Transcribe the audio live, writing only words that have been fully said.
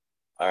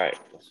All right,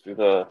 let's do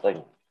the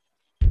thing.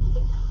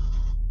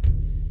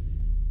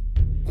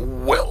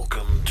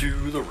 Welcome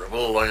to the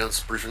Rebel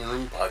Alliance Briefing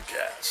Room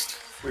Podcast.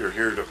 We are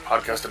here to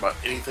podcast about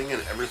anything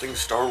and everything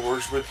Star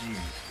Wars with you.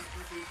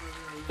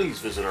 Please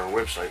visit our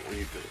website where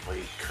you can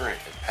play current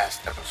and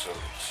past episodes.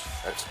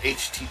 That's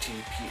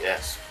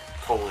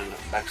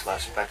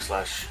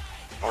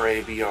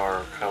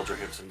https://RABR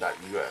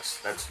KyleJohansson.us.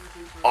 That's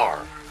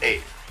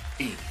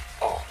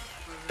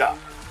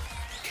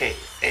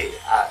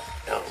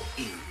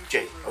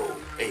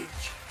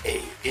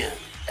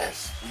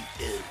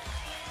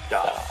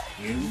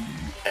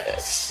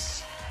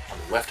On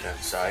the left-hand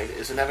side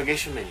is a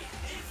navigation menu.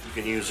 You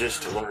can use this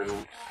to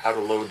learn how to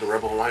load the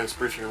Rebel Alliance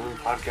Briefing Room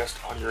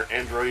podcast on your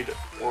Android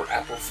or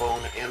Apple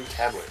phone and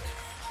tablet.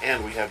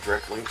 And we have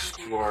direct links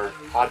to our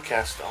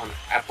podcast on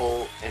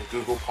Apple and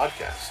Google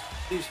Podcasts.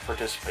 Please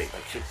participate by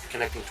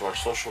connecting to our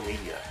social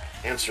media,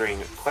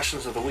 answering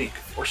questions of the week,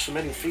 or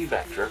submitting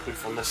feedback directly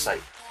from the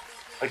site.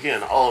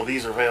 Again, all of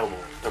these are available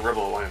at the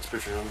Rebel Alliance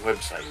Briefing Room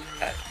website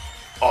at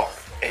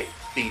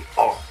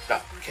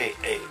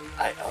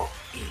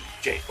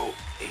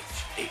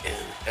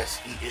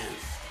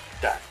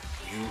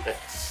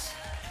RABR.KyleJohansson.us.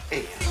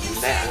 And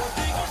now,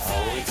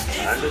 it's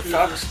time to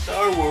talk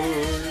Star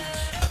Wars.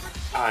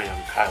 I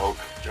am Kyle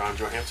John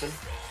Johansson,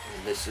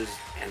 and this is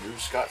Andrew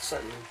Scott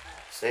Sutton.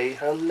 Say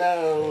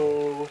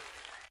hello.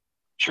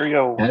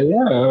 Cheerio.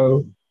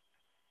 Hello.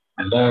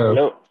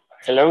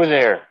 Hello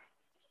there.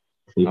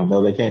 Even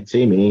though they can't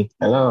see me.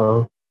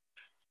 Hello.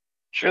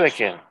 Sure they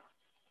can.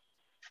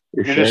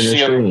 You're sharing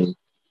your screen.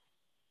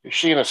 You're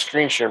seeing a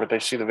screen share, but they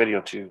see the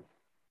video too.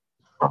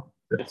 Oh,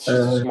 It's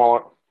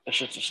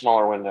just a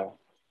smaller window.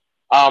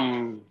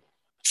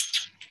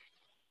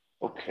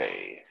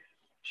 Okay.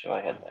 So I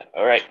had that.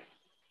 All right.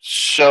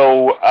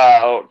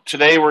 So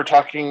today we're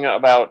talking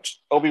about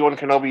Obi-Wan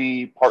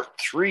Kenobi Part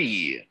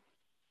 3.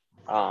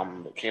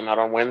 That came out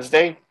on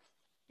Wednesday.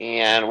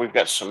 And we've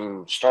got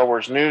some Star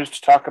Wars news to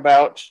talk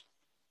about.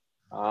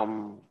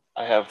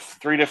 I have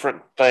four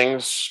different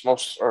things,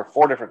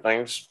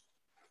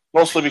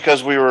 mostly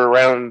because we were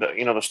around,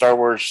 the Star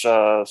Wars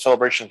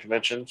Celebration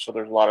Convention, so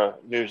there's a lot of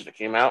news that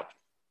came out.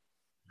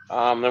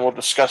 Then we'll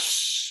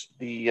discuss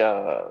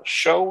the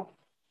show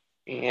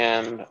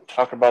and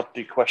talk about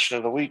the question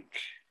of the week.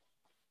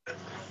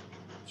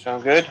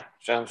 Sound good?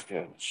 Sounds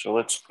good. So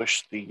let's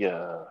push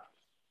the...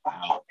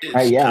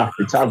 yeah,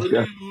 it sounds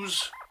good.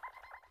 News.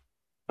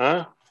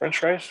 Huh? French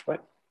fries?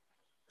 What?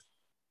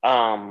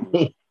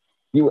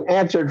 You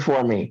answered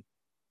for me.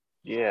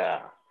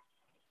 Yeah.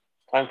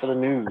 Time for the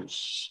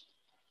news.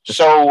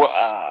 So,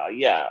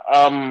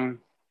 the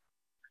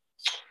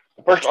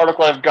first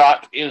article I've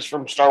got is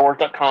from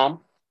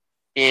StarWars.com,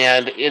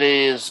 and it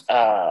is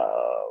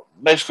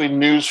basically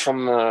news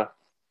from the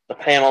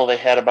panel they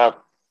had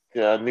about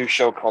the new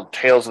show called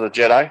Tales of the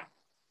Jedi.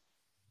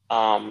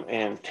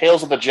 And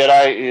Tales of the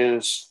Jedi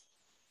is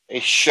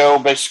a show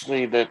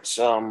basically that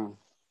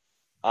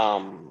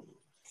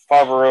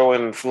Favreau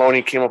and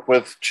Filoni came up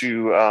with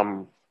to,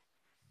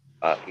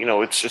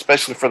 it's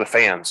basically for the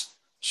fans.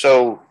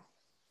 So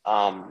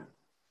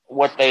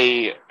what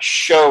they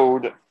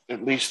showed,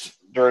 at least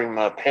during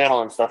the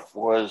panel and stuff,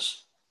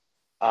 was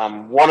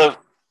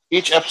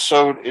each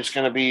episode is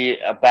going to be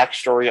a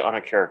backstory on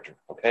a character,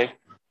 okay?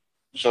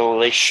 So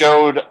they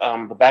showed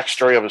the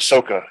backstory of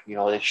Ahsoka.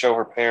 They show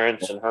her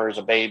parents and her as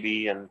a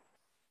baby and,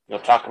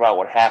 talk about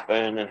what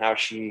happened and how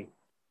she,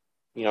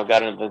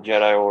 got into the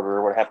Jedi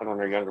Order, what happened in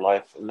her younger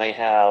life. And they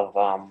have,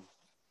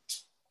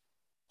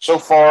 so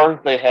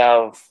far, they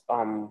have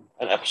an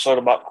episode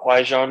about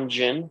Qui-Gon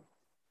Jinn,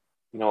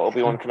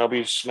 Obi-Wan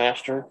Kenobi's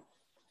master.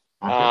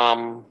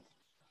 Like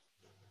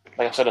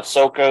I said,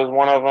 Ahsoka is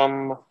one of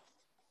them.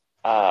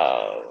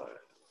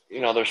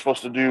 They're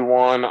supposed to do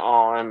one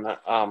on,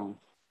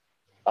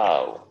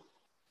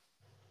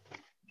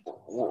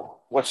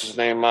 what's his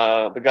name?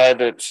 The guy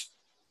that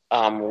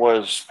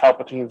was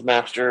Palpatine's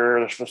master.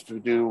 They're supposed to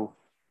do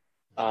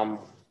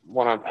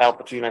one on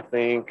Palpatine, I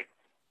think.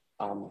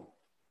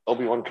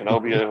 Obi-Wan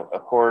Kenobi,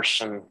 of course,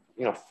 and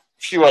a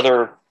few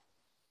other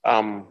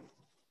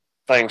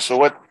things. So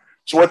what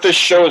this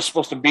show is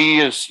supposed to be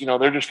is,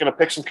 they're just going to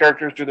pick some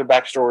characters, do their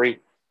backstory,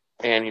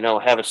 and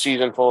have a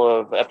season full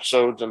of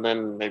episodes, and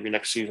then maybe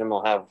next season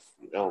they'll have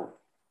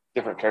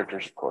different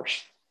characters, of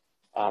course.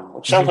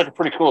 Which sounds like a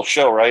pretty cool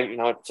show, right?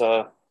 It's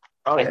I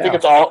think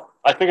it's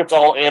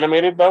all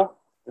animated though.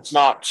 It's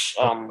not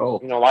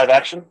live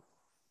action.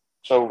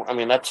 So I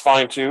mean that's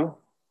fine too.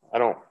 I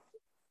don't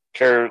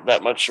care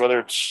that much whether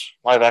it's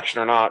live action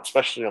or not,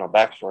 especially on a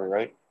backstory,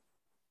 right?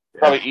 Yeah.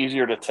 Probably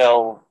easier to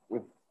tell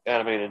with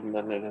animated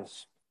than it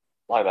is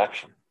live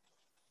action.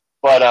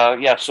 But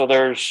so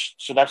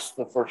that's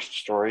the first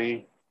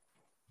story.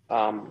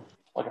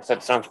 Like I said,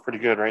 it sounds pretty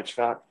good, right,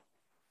 Scott?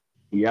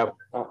 Yep.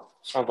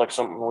 Sounds like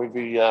something we'll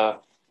be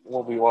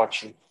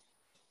watching.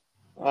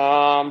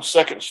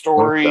 Second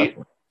story,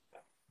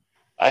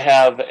 I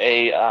have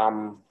a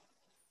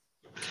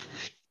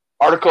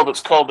article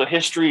that's called "The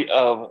History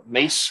of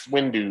Mace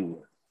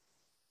Windu."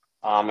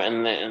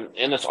 And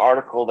in this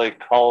article, they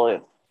call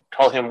it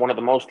call him one of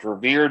the most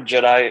revered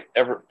Jedi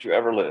ever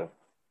live.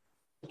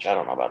 Which I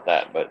don't know about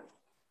that, but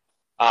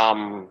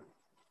and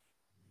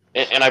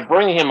I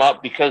bring him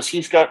up because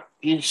he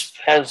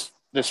has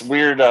this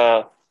weird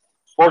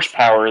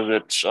horsepower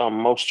that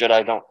most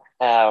Jedi don't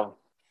have.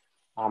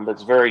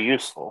 That's very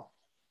useful.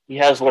 He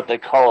has what they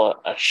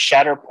call a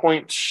shatter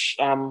point,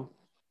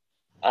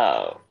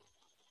 uh,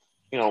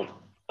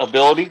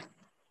 ability.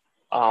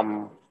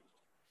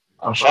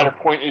 Shatter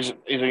point is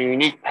a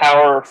unique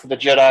power for the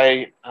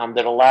Jedi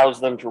that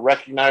allows them to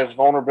recognize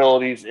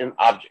vulnerabilities in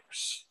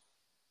objects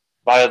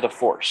via the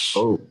Force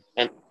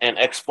and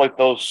exploit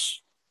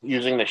those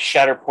using the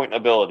shatter point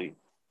ability.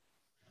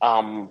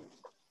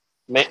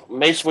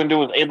 Mace Windu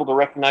was able to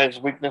recognize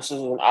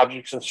weaknesses in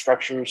objects and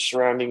structures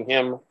surrounding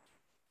him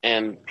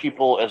and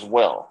people as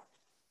well.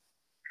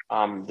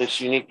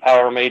 This unique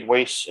power made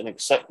Mace an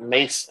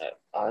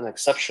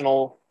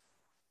exceptional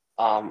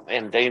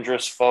and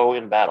dangerous foe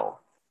in battle.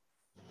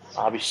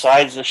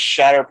 Besides the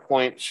shatter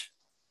point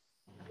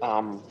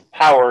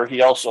power,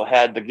 he also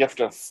had the gift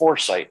of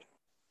foresight,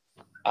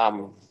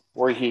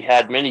 where he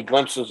had many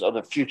glimpses of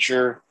the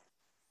future.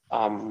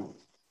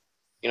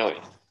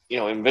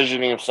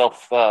 Envisioning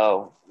himself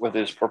with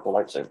his purple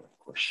lightsaber, of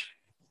course.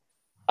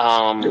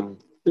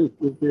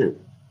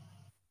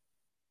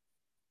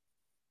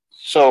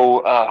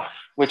 So,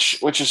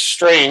 which is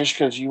strange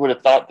because you would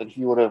have thought that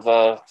he would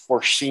have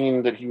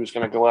foreseen that he was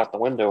going to go out the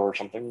window or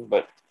something.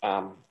 But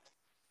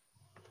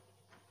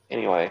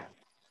anyway,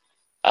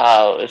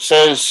 it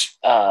says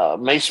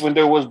Mace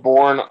Windu was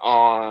born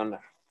on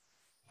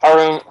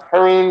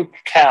Harun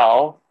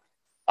Kal,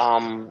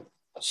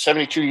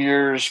 72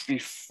 years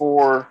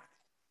before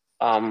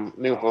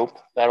New Hope,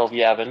 Battle of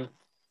Yavin.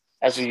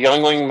 As a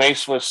youngling,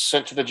 Mace was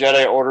sent to the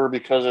Jedi Order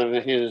because of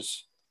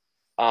his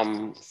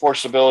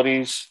Force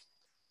abilities.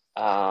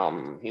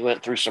 He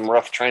went through some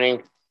rough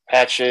training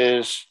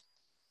patches.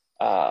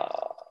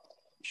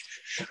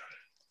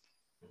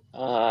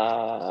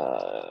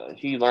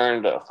 He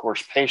learned, of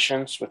course,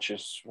 patience, which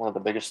is one of the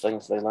biggest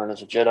things they learn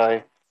as a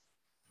Jedi,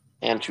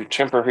 and to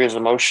temper his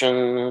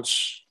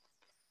emotions.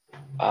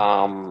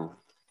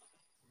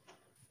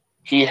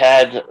 He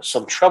had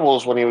some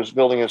troubles when he was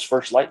building his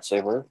first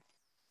lightsaber.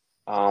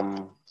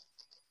 And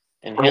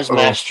his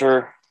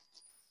master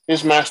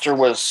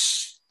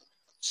was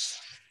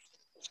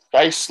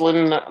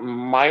Iceland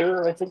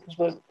Meyer, I think is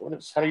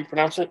how do you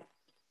pronounce it?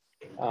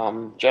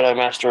 Jedi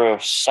Master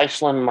of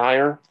Iceland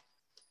Meyer.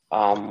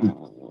 And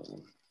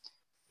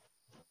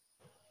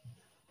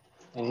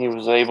he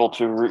was able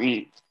to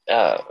reach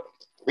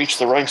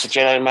the ranks of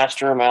Jedi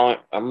Master,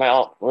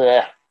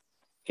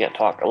 can't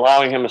talk,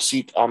 allowing him a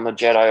seat on the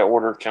Jedi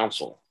Order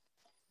Council.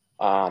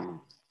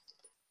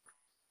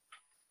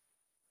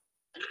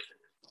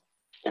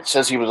 It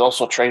says he was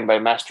also trained by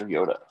Master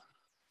Yoda.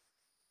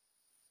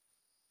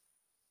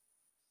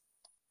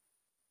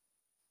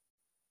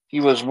 He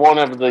was one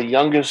of the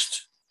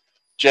youngest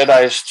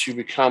Jedis to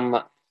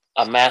become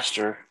a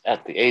master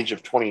at the age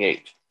of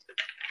 28.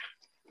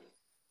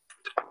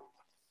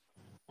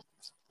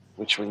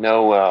 Which we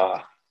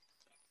know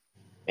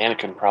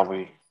Anakin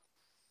probably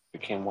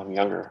became one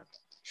younger.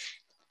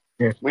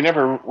 Yeah. We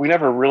never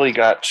really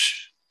got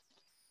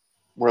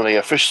where they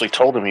officially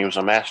told him he was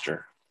a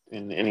master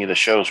in any of the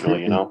shows,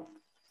 really,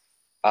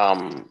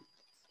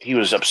 He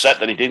was upset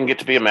that he didn't get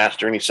to be a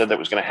master, and he said that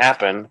was going to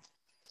happen.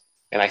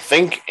 And I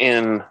think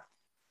in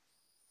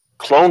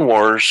Clone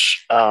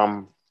Wars,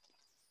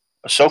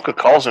 Ahsoka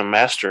calls him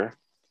master.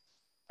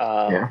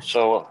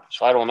 So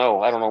I don't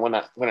know. I don't know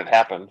when it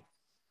happened.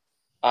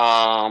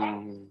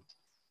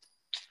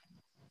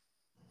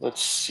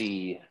 Let's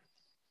see.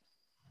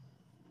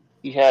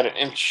 He had an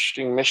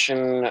interesting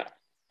mission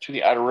to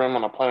the Outer Rim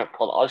on a planet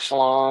called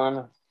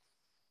Isilon.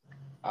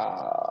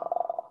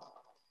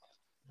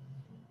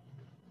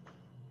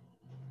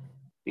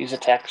 These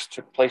attacks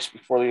took place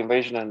before the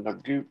invasion of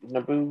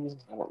Naboo.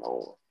 I don't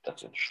know.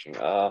 That's interesting.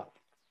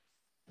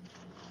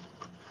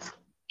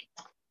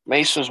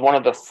 Mace was one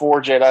of the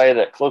 4 Jedi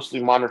that closely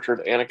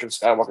monitored Anakin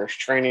Skywalker's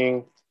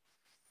training,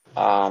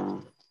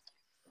 and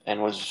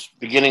was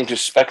beginning to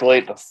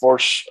speculate the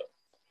Force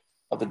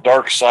of the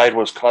dark side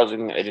was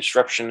causing a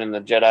disruption in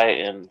the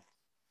Jedi, and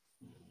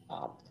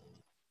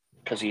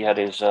because he had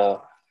his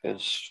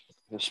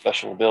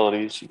special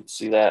abilities, you can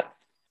see that.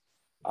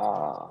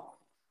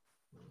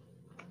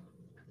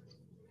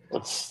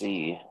 Let's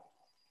see.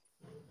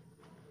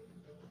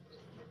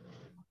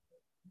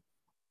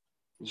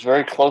 He's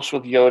very close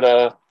with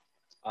Yoda,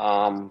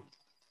 and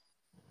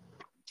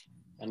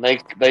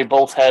they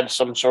both had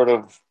some sort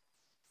of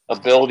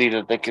ability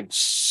that they could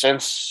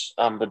sense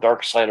the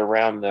dark side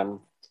around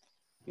them.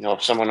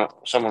 If someone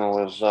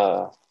was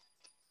on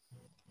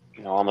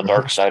the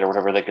dark side or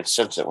whatever, they could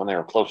sense it when they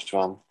were close to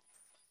him.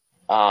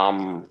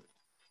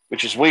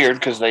 Which is weird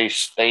because they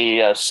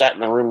sat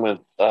in the room with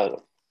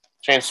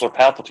Chancellor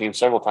Palpatine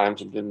several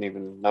times and didn't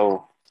even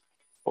know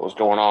what was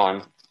going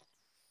on.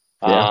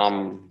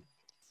 Yeah.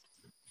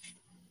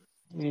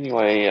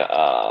 Anyway,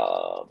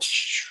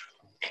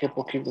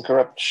 We'll keep the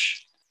corrupt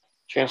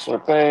Chancellor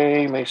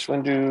Bay, Mace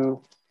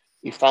Windu.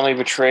 He finally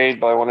betrayed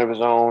by one of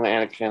his own,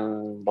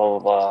 Anakin, blah, blah,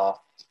 blah.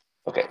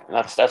 Okay,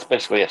 that's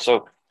basically it.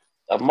 So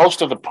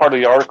most of the part of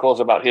the article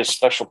is about his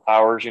special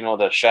powers, the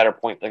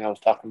Shatterpoint thing I was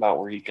talking about,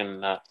 where he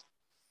can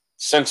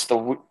sense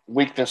the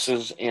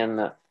weaknesses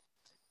in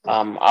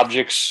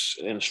objects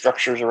and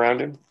structures around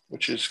him,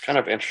 which is kind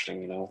of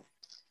interesting.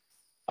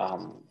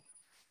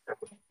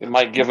 It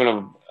might give him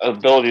an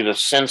ability to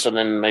sense, and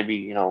then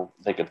maybe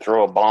they could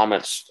throw a bomb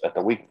at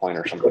the weak point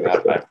or something.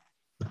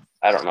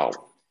 I don't know.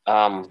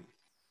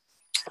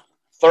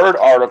 Third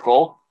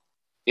article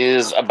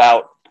is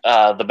about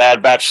the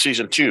Bad Batch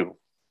season 2,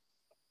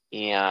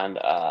 and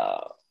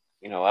I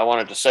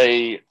wanted to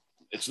say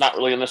it's not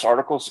really in this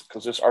article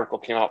because this article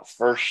came out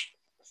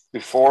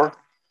before,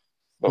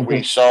 but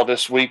we saw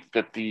this week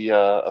that the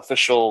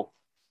official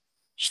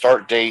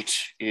start date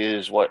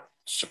is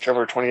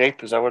September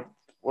 28th. Is that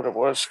what it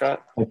was,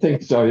 Scott? I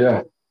think so,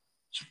 yeah.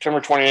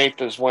 September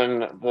 28th is when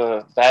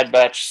the Bad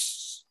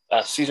Batch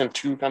season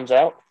 2 comes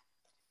out.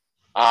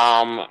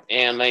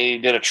 And they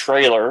did a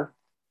trailer.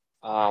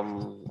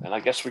 And I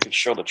guess we could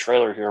show the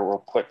trailer here real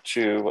quick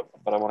too,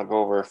 but I want to go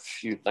over a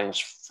few things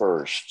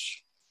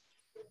first.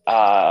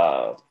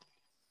 I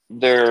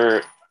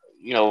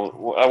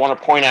want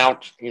to point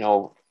out,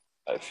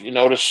 if you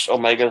notice,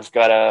 Omega's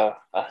got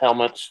a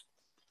helmet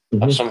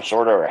of some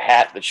sort, or a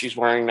hat that she's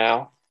wearing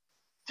now.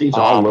 She's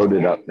all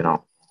loaded up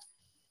now.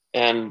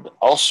 And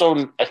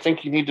also, I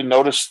think you need to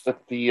notice that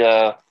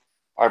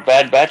our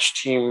Bad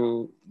Batch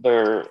team,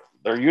 their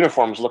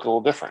uniforms look a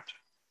little different.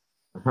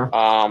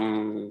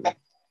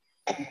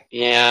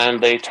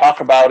 And they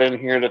talk about in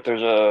here that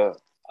there's a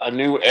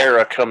new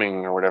era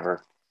coming or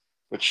whatever,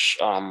 which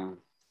in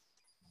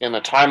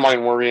the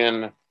timeline we're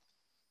in,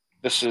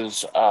 this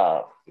is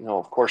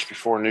of course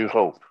before New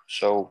Hope.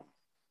 So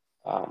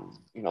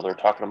they're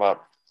talking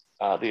about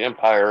the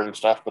Empire and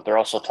stuff, but they're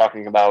also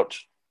talking about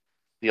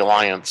the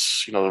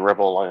Alliance, the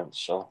Rebel Alliance.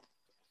 So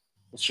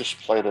let's just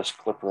play this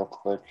clip real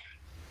quick.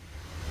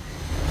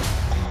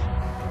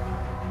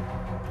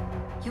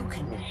 You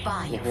can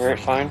buy you hear it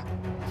fine?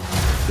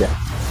 Yeah.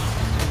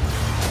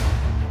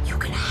 You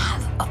can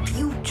have a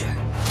future.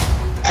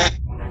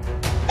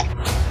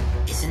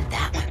 Isn't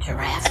that what you're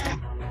after?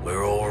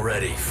 We're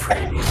already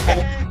free.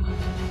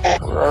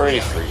 We're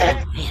already free.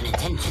 Paying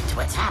attention to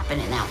what's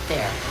happening out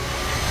there.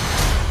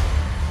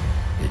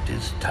 It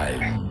is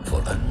time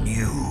for a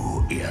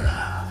new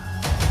era.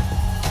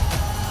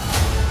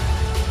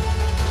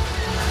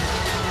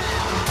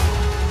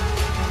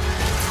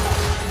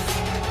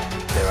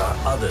 There are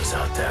others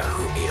out there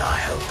who need our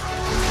help.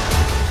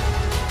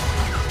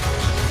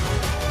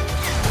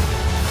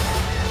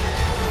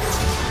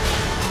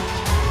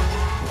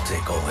 We'll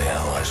take all the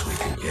allies we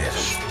can get.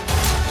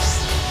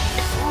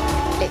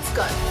 It's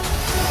good.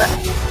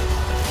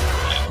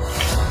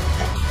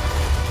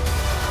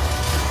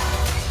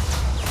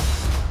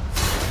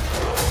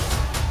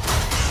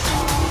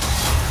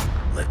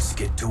 Let's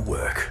get to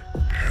work.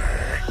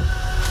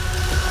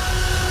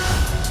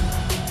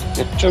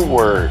 Get to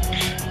work.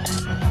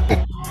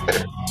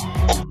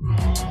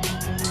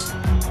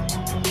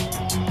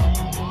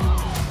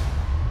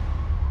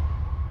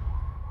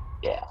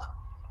 Yeah.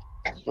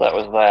 So that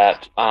was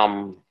that.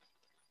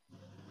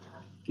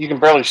 You can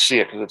barely see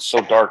it because it's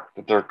so dark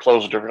that their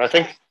clothes are different. I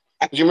think.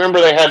 Do you remember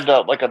they had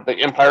the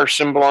Empire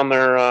symbol on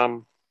their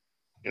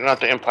not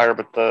the Empire,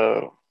 but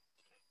the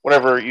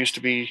whatever it used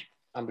to be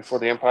before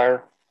the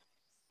Empire.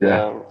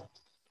 Yeah.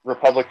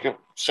 Republic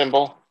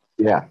symbol.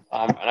 Yeah.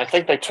 And I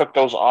think they took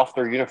those off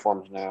their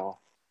uniforms now.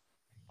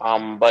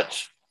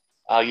 But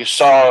you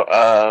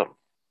saw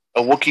a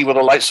Wookiee with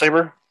a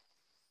lightsaber.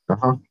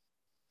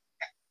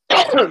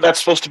 That's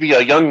supposed to be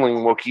a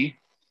youngling Wookiee.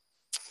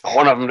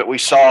 One of them that we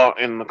saw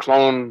in the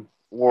Clone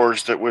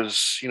Wars that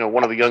was,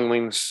 one of the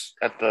younglings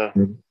at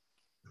the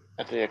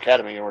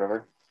academy or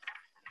whatever.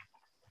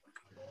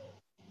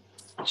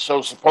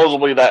 So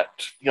supposedly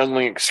that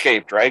youngling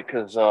escaped, right?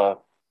 Because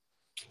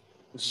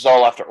this is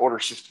all after Order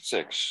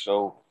 66.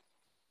 So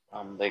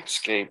they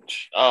escaped.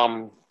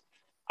 I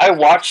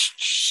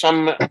watched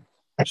some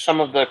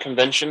of the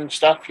convention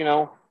stuff,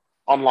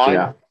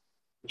 online,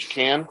 which you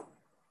can,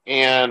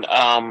 and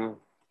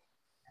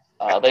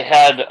they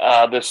had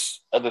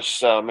this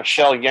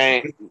Michelle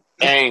Yang,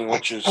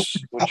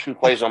 who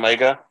plays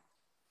Omega,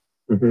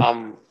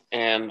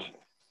 and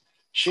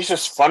she's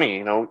just funny,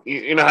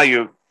 You know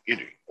how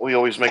we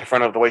always make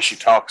fun of the way she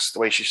talks, the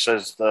way she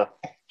says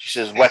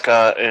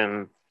Weka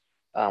and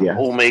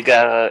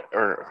Omega,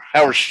 or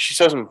however she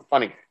says them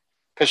funny,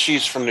 because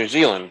she's from New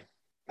Zealand,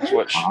 is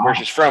where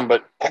she's from.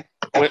 But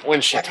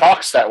when she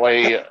talks that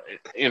way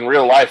in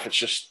real life, it's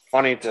just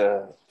funny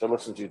to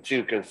listen to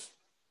too, because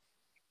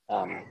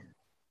that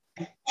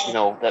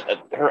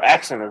her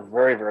accent is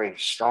very, very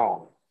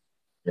strong.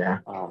 Yeah.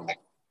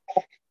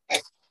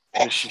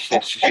 She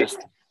says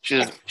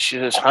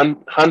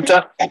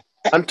Hunter.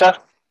 Hunter.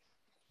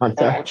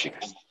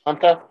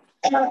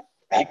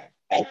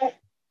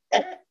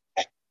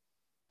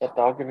 That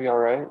dog gonna be all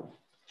right?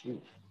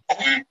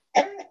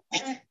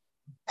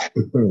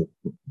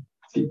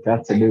 See,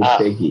 that's a new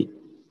piggy.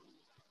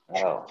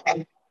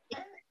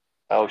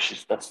 Oh,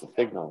 that's the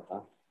pig note,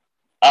 huh?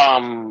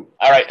 All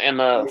right, and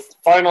the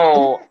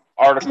final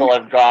article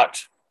I've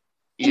got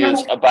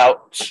is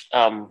about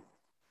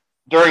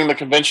during the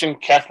convention,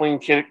 Kathleen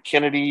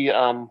Kennedy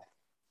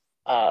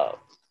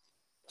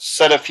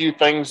said a few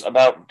things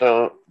about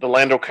the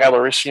Lando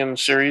Calrissian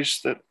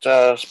series that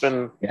has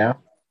been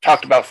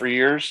talked about for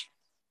years.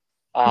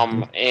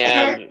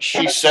 And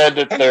she said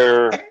that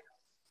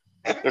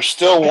they're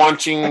still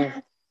wanting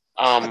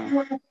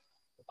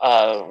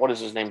what is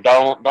his name,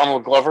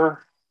 Donald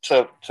Glover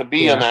to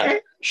be in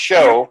that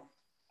show,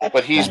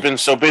 but he's been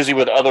so busy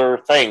with other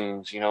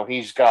things. You know,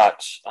 he's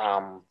got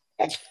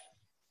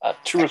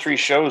 2 or 3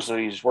 shows that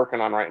he's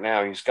working on right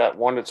now. He's got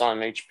one that's on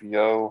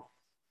HBO.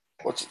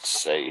 What's it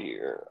say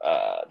here?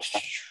 I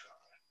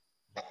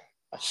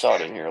saw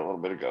it in here a little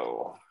bit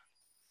ago.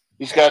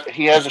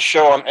 He has a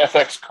show on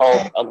FX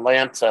called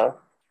Atlanta,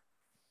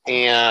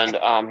 and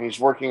he's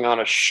working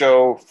on a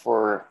show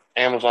for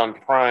Amazon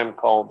Prime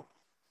called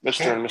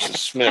Mr. and Mrs.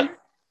 Smith.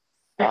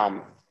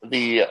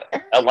 The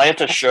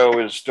Atlanta show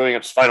is doing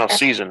its final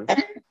season,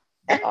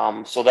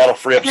 so that'll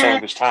free up some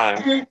of his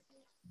time.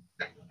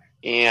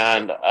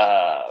 And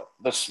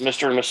this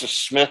Mr. and Mrs.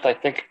 Smith, I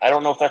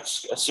don't know if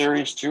that's a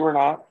series 2 or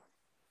not.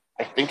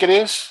 I think it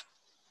is.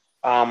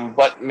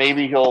 But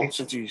maybe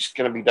since he's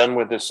going to be done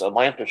with this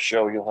Atlanta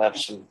show, he'll have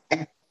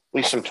at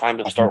least some time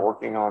to start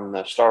working on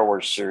the Star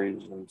Wars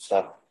series and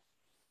stuff.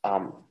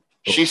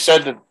 She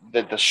said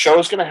that the show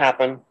is going to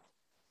happen.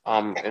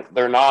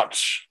 They're not,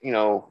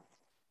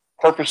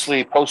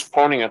 purposely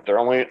postponing it.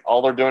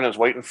 All they're doing is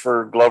waiting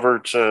for Glover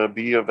to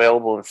be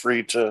available and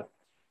free to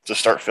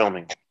start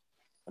filming.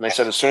 And they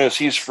said as soon as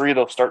he's free,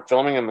 they'll start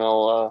filming and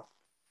they'll,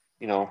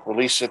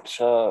 release it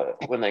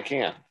when they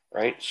can.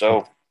 Right.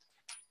 So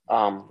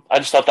I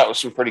just thought that was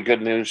some pretty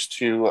good news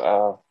too,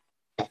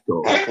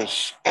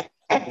 because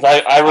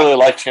I really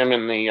liked him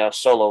in the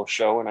Solo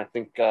show, and I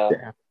think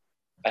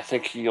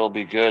he'll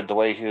be good. The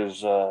way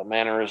his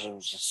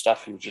mannerisms and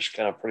stuff, he was just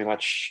kind of pretty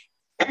much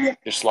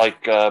just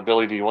like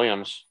Billy D.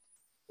 Williams.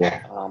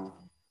 Yeah.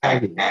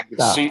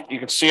 You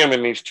can see him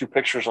in these 2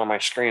 pictures on my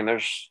screen.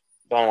 There's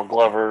Donald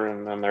Glover,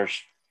 and then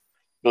there's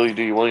Billy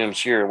D.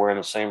 Williams here wearing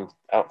the same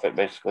outfit,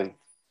 basically.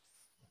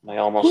 They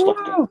almost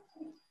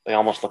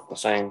look the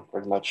same,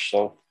 pretty much.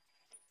 So,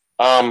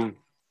 so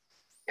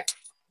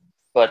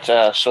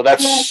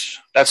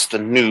that's the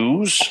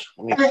news.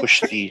 Let me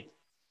push the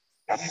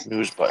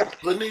news button.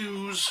 The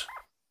news.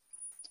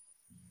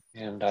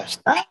 And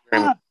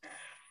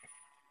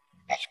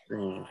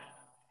screen.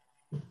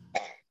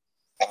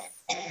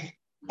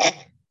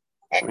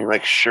 Let me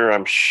make sure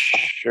I'm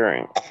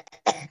sharing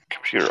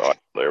computer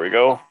audio. There we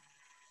go.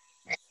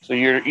 So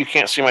you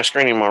can't see my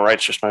screen anymore, right?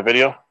 It's just my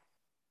video.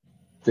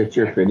 It's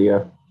your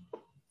video.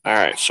 All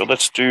right, so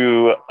let's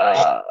do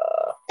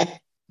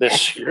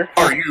this here.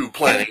 Are you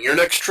planning your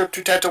next trip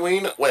to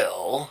Tatooine?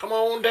 Well, come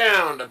on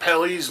down to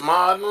Pelly's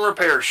Mod and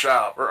Repair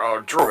Shop, where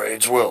our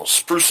droids will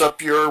spruce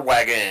up your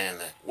wagon.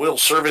 We'll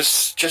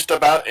service just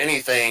about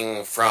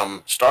anything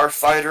from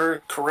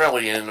Starfighter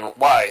Corellian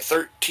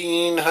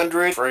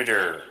Y1300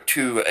 freighter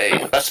to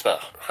a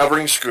Vespa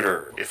hovering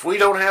scooter. If we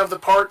don't have the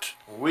part,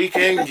 we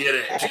can get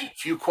it.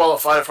 If you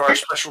qualify for our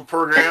special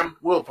program,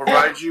 we'll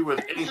provide you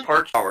with any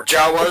part our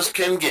Jawas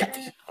can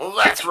get. Well,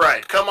 that's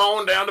right. Come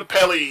on down to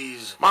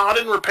Pelly's Mod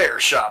and Repair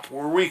Shop,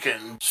 where we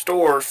can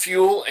store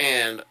fuel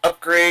and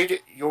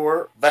upgrade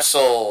your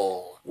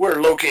vessel.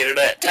 We're located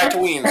at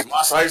Tatooine's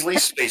Mos Eisley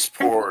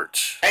Spaceport,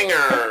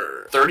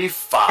 Hangar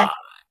 35.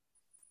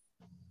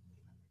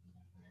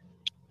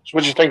 So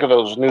what'd you think of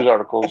those news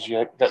articles?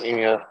 You got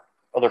any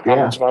other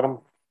comments about them?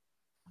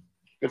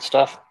 Good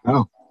stuff?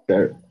 Oh,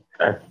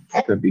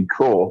 that'd be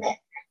cool.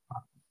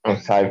 I'm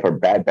excited for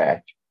Bad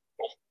Batch.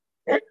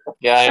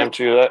 Yeah, I am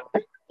too.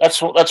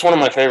 That's one of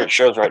my favorite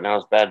shows right now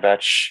is Bad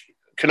Batch.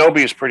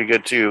 Kenobi is pretty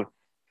good too,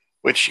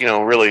 which,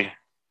 really,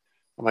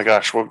 oh my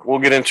gosh, we'll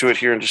get into it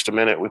here in just a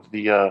minute with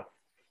the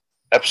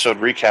episode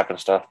recap and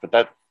stuff,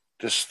 but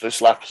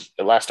this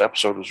last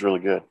episode was really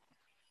good.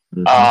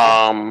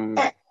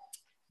 Mm-hmm.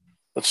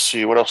 Let's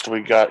see, what else do we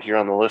got here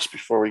on the list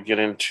before we get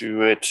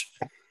into it?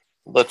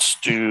 Let's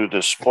do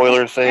the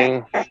spoiler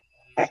thing.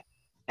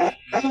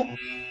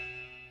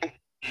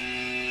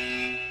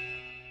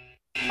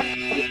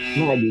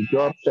 Maggie,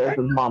 go upstairs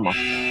with Mama.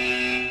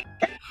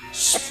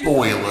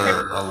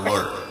 Spoiler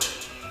alert.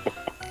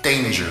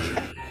 Danger.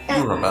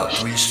 You're about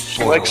to be spoiled.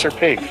 She likes her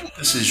pig.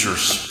 This is your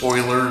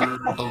spoiler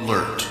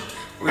alert.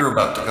 We're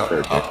about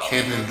to talk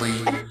candidly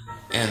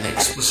and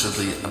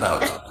explicitly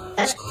about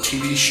some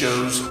TV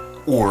shows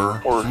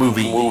or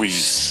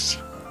movies.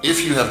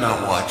 If you have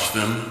not watched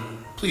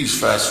them, please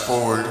fast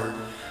forward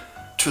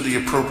to the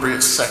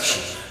appropriate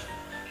section.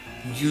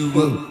 You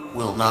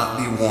will not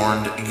be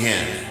warned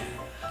again,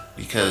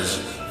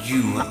 because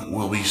you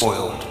will be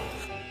spoiled.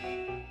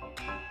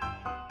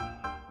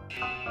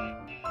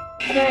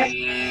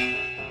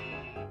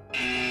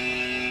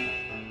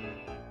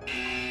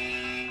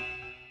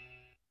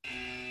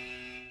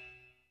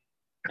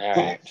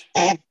 Alright.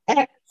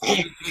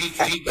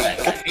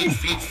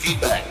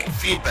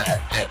 Feedback.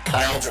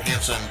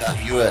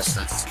 KyleJohansson.us.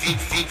 That's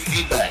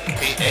feedback.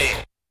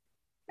 K-A.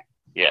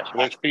 Yeah, so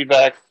there's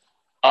feedback.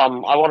 I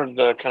wanted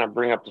to kind of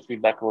bring up the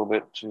feedback a little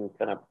bit to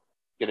kind of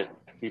get it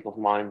to people's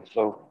minds.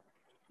 So,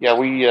 yeah,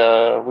 we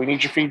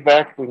need your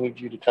feedback. We need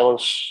you to tell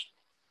us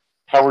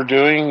how we're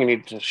doing. You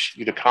need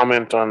you to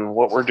comment on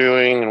what we're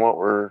doing and what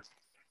our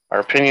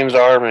opinions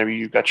are. Maybe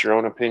you've got your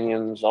own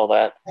opinions, all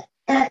that.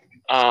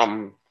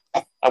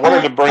 I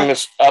wanted to bring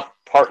this up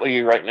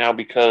partly right now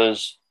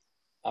because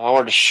I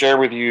wanted to share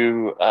with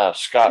you,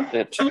 Scott,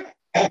 that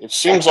it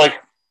seems like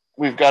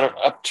we've got an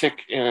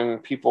uptick in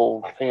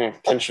people paying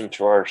attention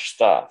to our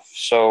stuff.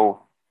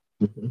 So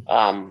we've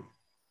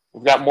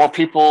got more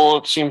people,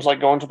 it seems like,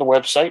 going to the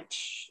website.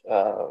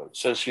 It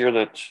says here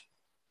that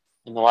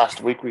in the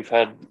last week we've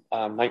had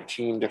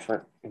 19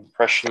 different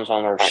impressions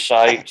on our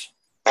site.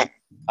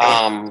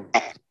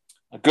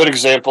 A good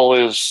example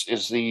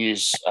is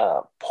these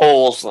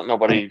polls that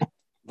nobody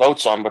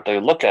votes on, but they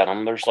look at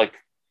them. There's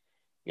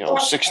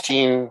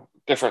 16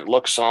 different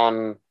looks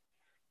on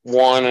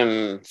one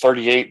and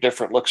 38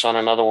 different looks on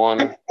another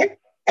one.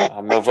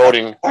 No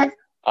voting.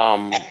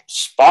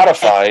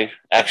 Spotify,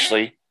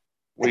 actually,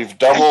 we've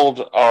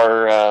doubled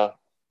our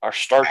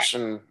starts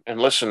and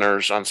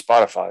listeners on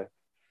Spotify,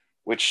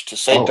 which to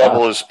say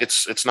double is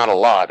it's not a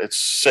lot. It's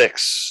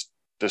 6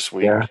 this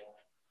week. Yeah.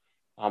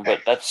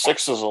 But that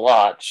 6 is a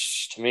lot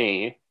to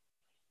me.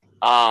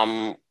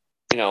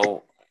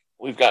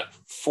 We've got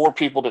 4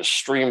 people that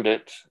streamed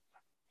it.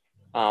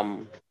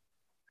 And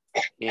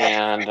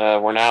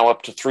we're now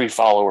up to 3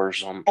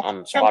 followers on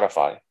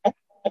Spotify,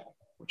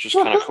 which is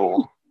kind of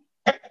cool.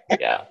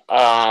 Yeah.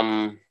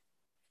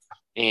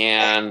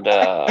 And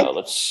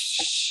let's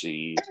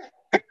see.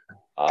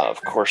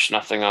 Of course,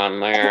 nothing on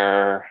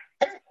there.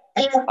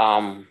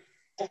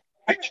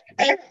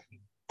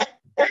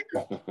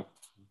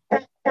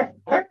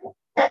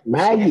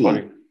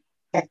 Maggie.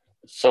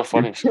 So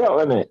funny. You're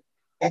killing it.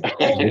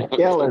 You're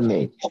killing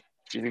me.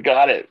 You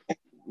got it.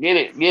 Get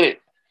it.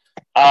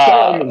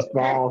 Killing me,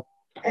 Small.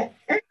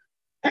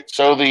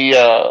 So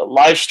the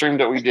live stream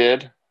that we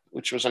did,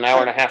 which was an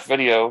hour and a half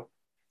video,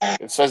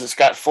 it says it's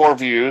got 4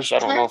 views. I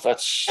don't know if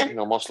that's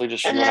mostly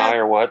just you and I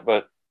or what,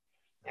 but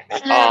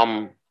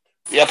the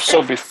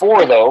episode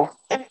before, though,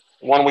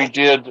 one we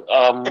did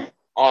on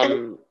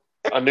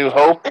A New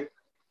Hope,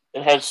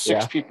 it has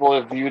 6 people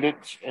have viewed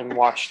it and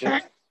watched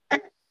it.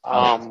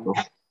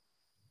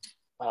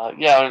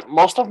 Yeah,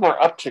 most of them are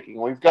upticking.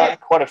 We've got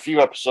quite a few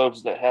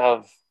episodes that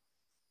have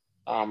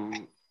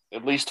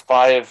at least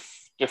 5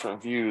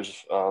 different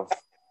views of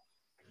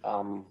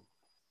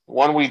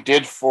one we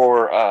did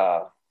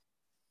for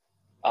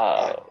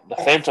the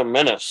Phantom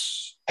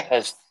Menace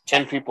has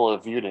 10 people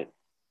have viewed it,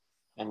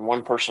 and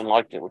 1 person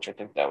liked it, which I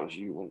think that was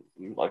you when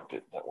you liked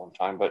it that one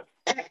time. But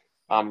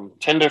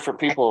 10 different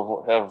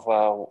people have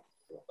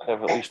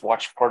at least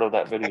watched part of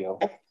that video.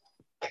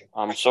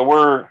 So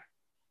we're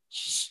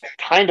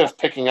kind of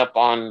picking up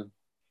on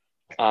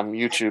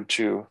YouTube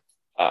too.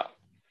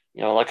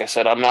 Like I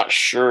said, I'm not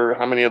sure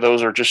how many of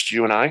those are just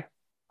you and I,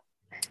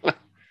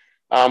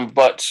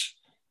 but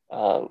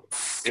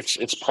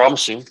it's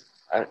promising.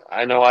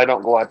 I know I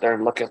don't go out there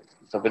and look at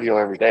the video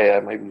every day. I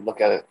maybe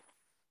look at it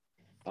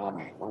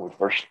when we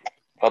first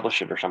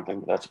publish it or something,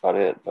 but that's about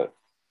it. But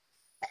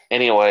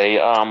anyway,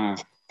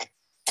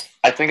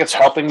 I think it's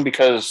helping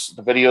because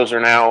the videos are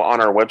now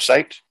on our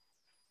website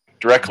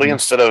directly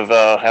instead of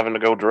having to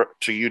go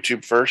to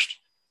YouTube first.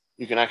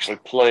 You can actually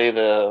play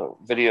the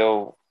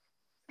video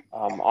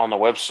on the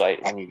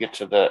website. When you get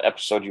to the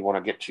episode you want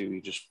to get to,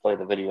 you just play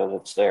the video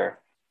that's there.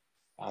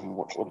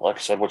 Like I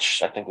said,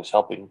 which I think is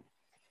helping.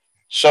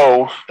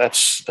 So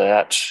that's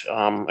that.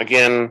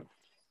 Again,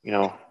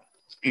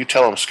 you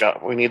tell them,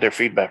 Scott, we need their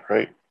feedback,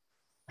 right?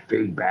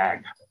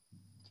 Feedback.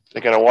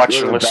 They got to watch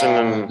and listen.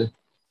 And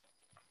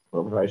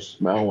what if I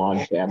smell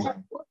on camera?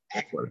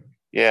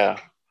 Yeah.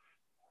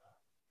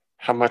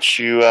 How much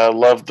you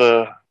love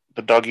the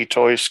doggy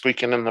toys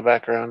squeaking in the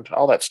background,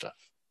 all that stuff.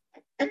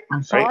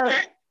 I'm sorry.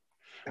 Right?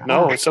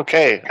 No, it's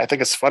okay. I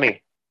think it's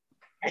funny.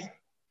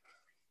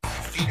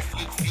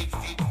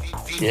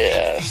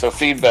 Yeah, so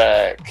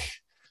feedback.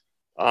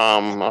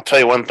 I'll tell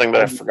you one thing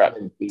that I forgot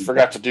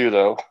to do,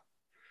 though.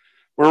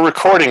 We're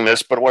recording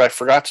this, but what I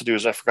forgot to do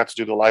is I forgot to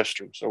do the live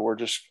stream. So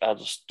I'll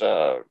just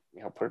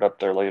put it up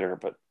there later,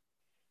 but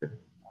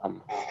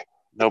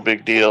no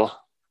big deal.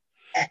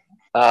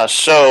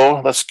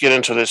 So let's get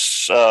into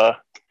this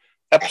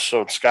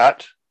episode,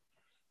 Scott.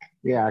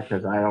 Yeah,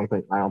 because I don't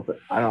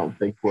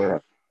think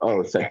we're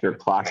set your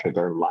clock to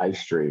their live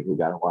stream. We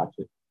gotta watch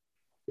it.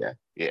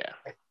 Yeah.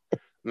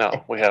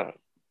 No, we haven't.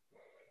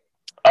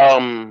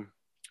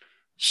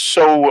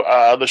 So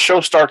the show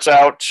starts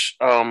out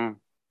on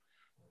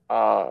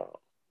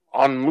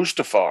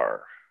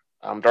Mustafar.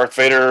 Darth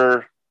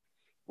Vader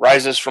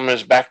rises from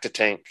his bacta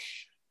tank,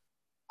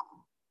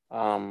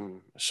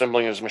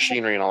 assembling his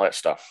machinery and all that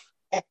stuff.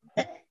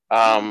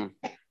 And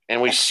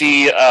we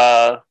see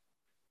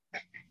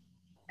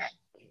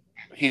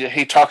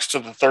he talks to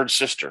the third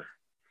sister.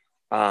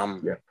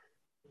 And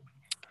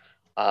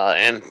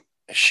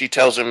she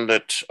tells him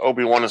that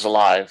Obi-Wan is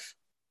alive,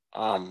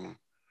 and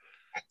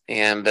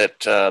that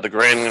the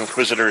Grand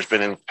Inquisitor has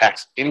been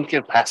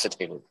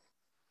incapacitated.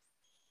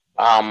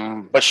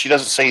 But she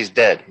doesn't say he's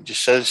dead. He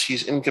just says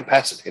he's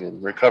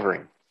incapacitated,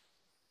 recovering.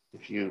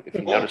 If you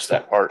notice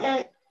that part.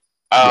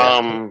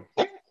 I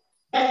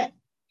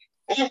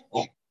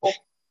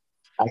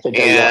think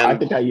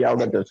I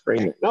yelled at the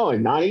screen. No,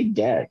 he's not. He's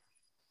dead.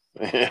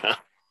 Yeah.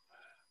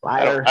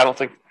 Liar. I don't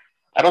think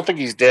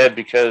he's dead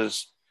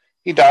because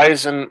he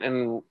dies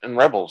in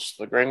Rebels.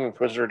 The Grand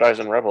Inquisitor dies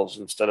in Rebels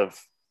instead of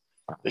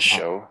this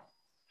show.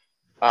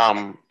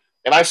 And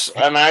I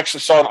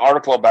actually saw an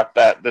article about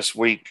that this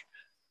week,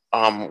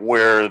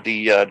 where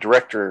the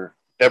director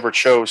Deborah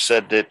Cho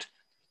said that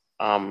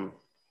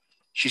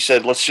she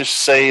said, let's just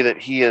say that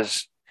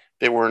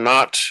that we're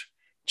not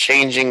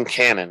changing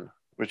canon,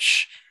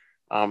 which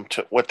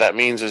what that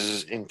means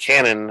is in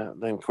canon,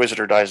 the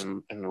Inquisitor dies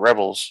in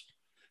Rebels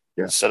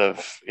instead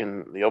of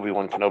in the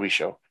Obi-Wan Kenobi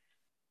show.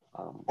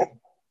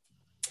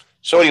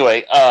 So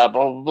anyway, blah,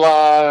 blah,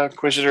 blah,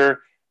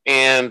 Inquisitor,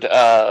 and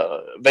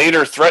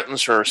Vader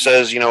threatens her,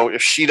 says,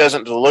 if she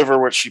doesn't deliver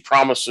what she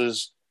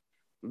promises,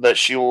 that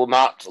she will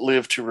not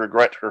live to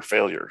regret her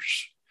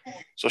failures.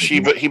 So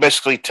he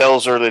basically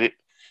tells her that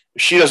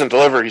if she doesn't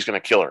deliver, he's going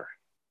to kill her,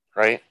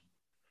 right?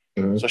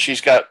 Mm-hmm. So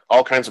she's got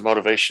all kinds of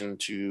motivation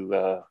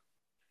to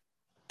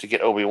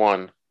get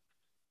Obi-Wan.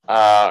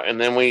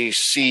 And then we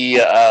see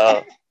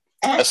a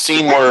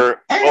scene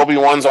where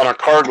Obi-Wan's on a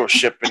cargo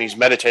ship and he's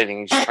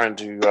meditating. He's trying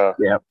to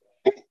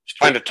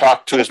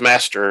talk to his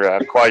master,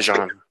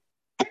 Qui-Gon.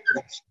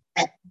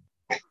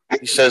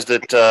 He says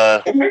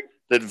that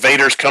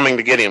Vader's coming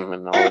to get him,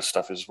 and all this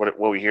stuff is what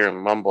we hear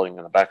him mumbling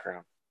in the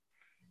background.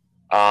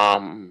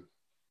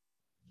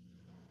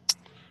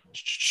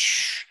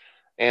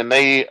 And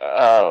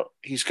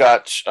he's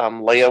got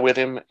Leia with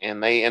him,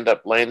 and they end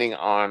up landing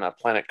on a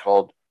planet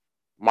called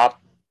Mapzu,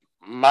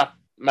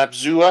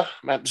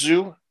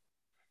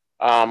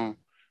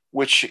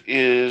 which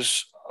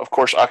is, of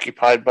course,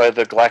 occupied by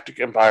the Galactic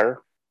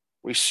Empire.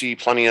 We see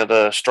plenty of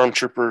the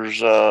stormtroopers,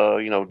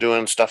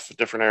 doing stuff at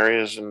different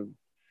areas and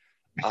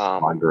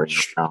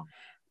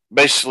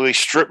basically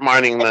strip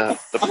mining the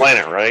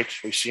planet, right?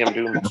 We see them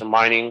doing some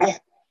mining.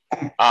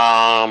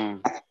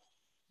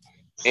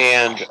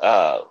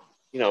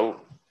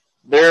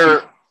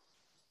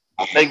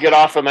 They get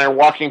off and they're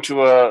walking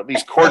to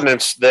these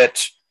coordinates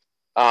that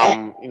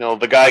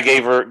the guy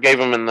gave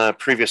them in the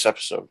previous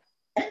episode.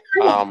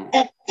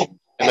 And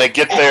they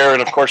get there,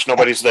 and of course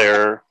nobody's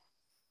there.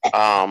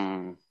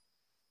 And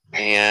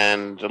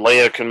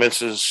Leia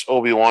convinces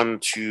Obi-Wan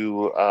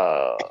to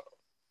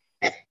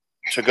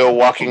go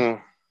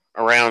walking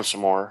around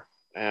some more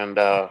and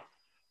to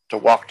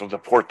walk to the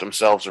port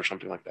themselves or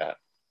something like that.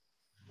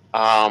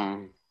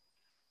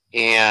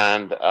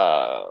 And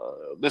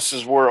this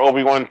is where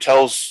Obi-Wan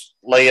tells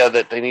Leia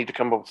that they need to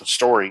come up with a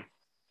story.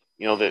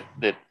 That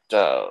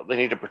they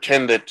need to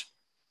pretend that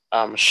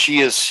she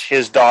is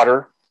his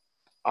daughter,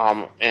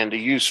 and to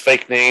use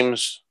fake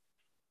names.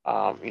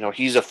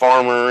 He's a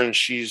farmer and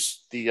she's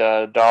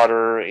the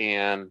daughter,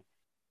 and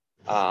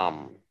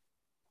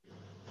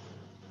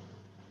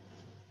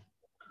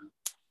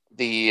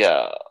they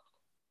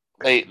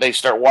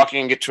start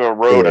walking and get to a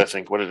road. I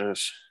think what it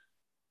is.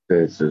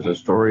 This is a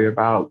story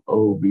about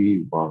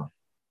Obi-Wan.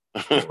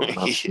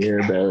 Here,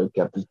 Barry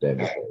kept his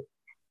daddy.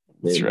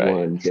 Then right.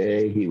 One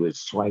day he was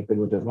swiping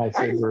with his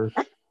lightsaber.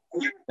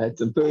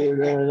 That's a food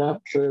and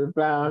up to the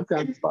pound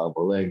comes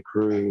bubble and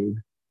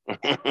crude.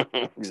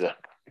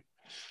 Exactly.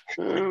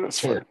 That's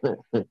funny.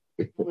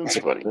 That's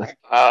funny.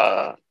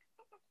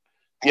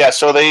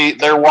 So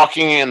they're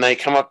walking and they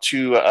come up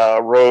to a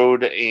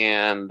road,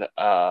 and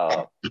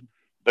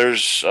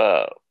there's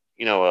a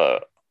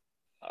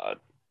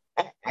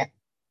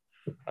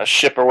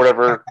ship or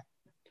whatever,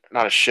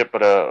 not a ship,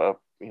 but a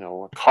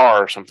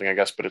car or something, I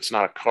guess, but it's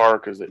not a car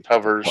because it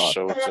hovers,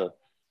 so it's a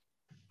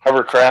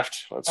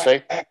hovercraft, let's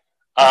say.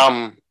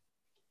 And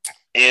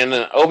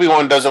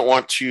Obi-Wan doesn't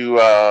want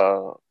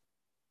to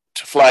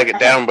flag it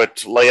down, but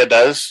Leia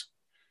does,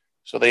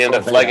 so they end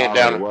up flagging it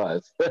down.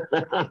 Was.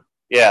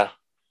 Yeah,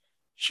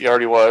 she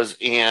already was,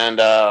 and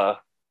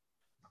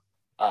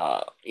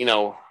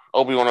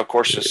Obi-Wan, of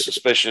course, is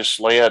suspicious.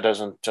 Leia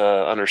doesn't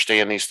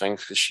understand these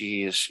things because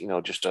she is,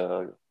 just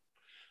a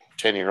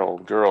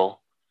 10-year-old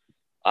girl.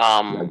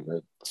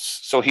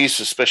 So he's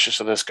suspicious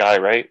of this guy,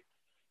 right?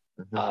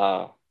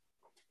 Mm-hmm.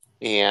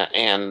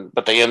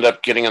 But they end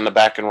up getting in the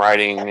back and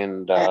riding,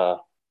 and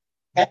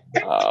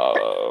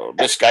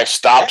this guy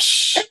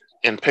stops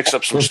and picks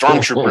up some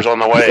stormtroopers on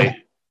the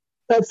way.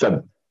 That's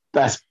the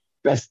best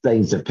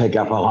things to pick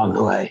up along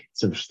the way.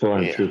 Some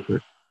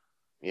stormtroopers.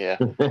 Yeah.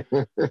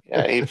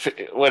 He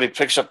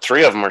picks up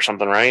 3 of them or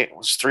something, right? It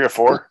was 3 or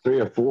 4? 3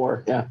 or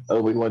 4. Yeah.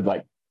 Obi-Wan's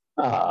like,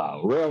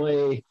 oh,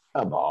 really?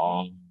 Come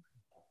on.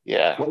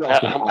 Yeah.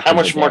 How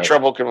much more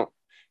trouble can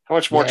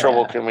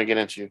we get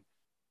into?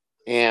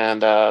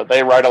 And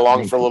they ride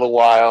along for a little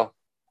while,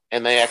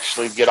 and they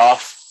actually get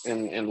off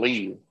and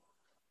leave.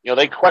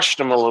 They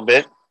question him a little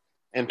bit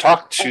and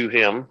talk to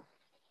him,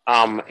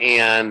 And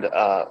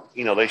they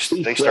He start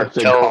slips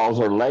and telling. calls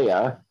her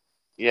Leia.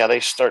 Yeah, they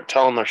start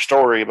telling their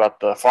story about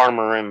the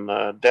farmer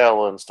and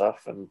Dell and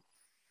stuff, and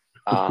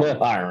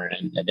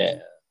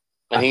and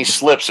he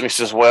slips and he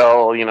says,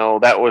 "Well,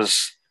 that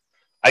was."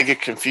 I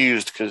get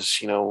confused because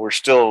we're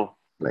still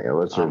Leia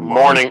was her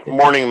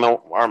mourning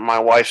mom. my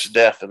wife's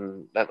death,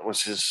 and that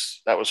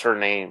was her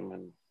name,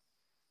 and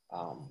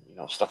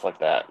stuff like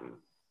that. And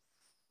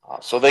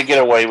so they get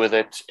away with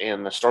it,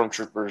 and the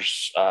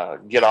stormtroopers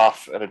get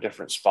off at a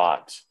different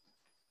spot.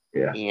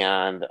 Yeah.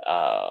 And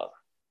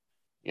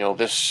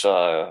this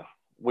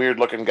weird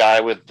looking guy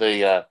with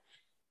the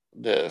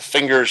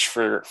fingers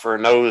for a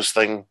nose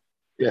thing.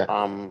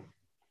 Yeah.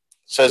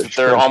 Says that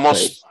they're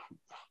almost.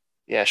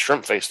 Yeah,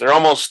 shrimp face. They're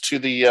almost to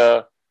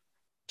the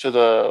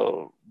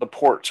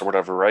ports or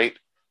whatever, right?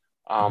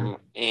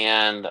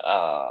 And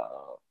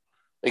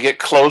they get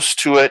close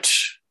to it,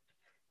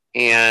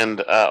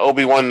 and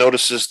Obi-Wan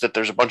notices that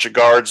there's a bunch of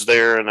guards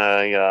there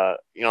and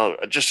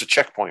just a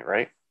checkpoint,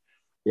 right?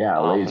 Yeah, a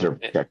laser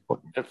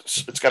checkpoint.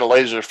 It's got a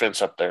laser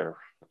fence up there,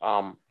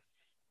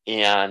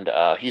 and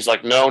he's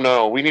like,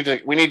 "No, we need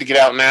to get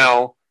out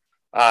now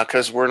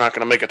because we're not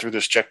going to make it through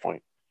this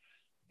checkpoint."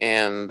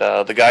 And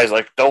the guy's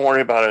like, "Don't worry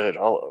about it.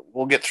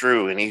 We'll get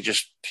through." And he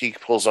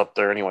pulls up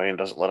there anyway and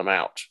doesn't let him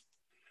out.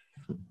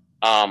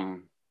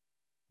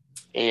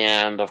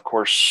 And of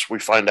course, we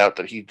find out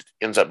that he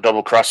ends up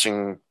double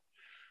crossing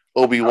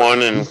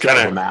Obi-Wan and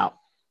kind of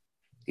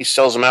he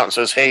sells him out and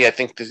says, "Hey, I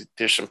think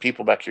there's some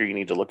people back here you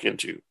need to look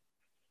into."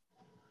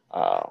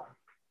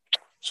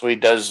 So he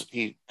does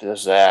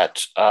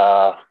that.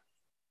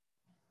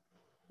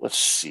 Let's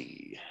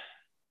see.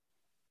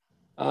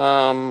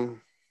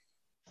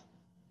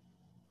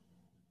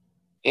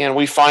 And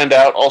we find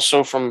out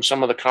also from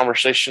some of the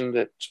conversation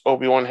that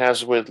Obi-Wan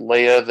has with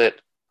Leia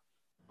that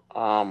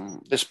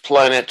this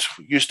planet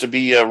used to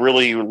be a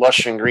really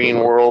lush and green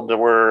world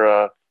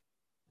where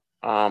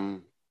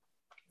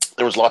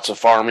there was lots of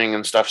farming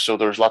and stuff, so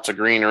there's lots of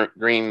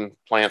green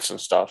plants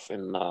and stuff.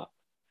 And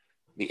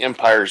the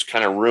Empire's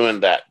kind of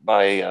ruined that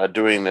by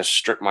doing this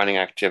strip mining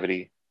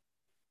activity.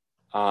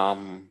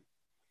 And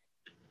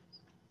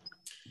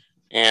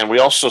we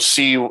also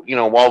see,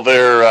 while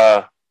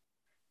they're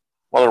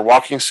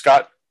walking,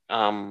 Scott,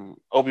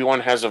 Obi-Wan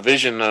has a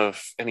vision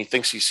and he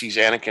thinks he sees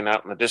Anakin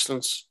out in the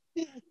distance.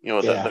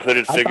 The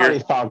hooded figure.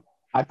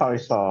 I thought he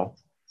saw.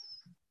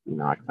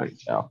 I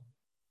couldn't tell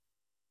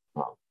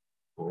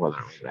whether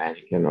it was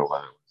Anakin or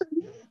whether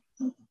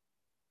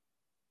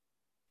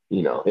it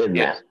was, his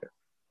master.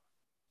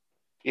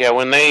 Yeah,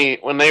 when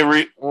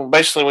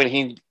basically when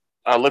he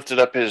lifted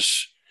up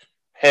his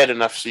head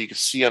enough so you could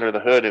see under the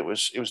hood, it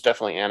was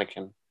definitely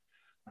Anakin.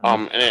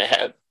 And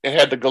it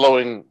had the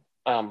glowing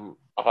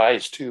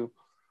eyes too.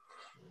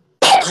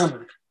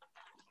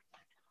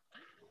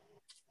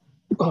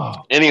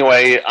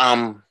 Anyway,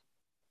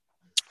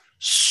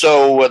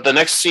 so the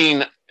next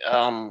scene,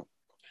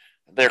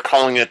 they're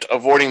calling it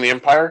 "Avoiding the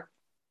Empire,"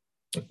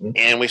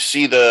 and we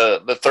see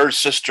the third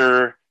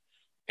sister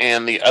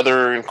and the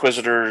other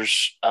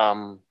Inquisitors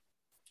in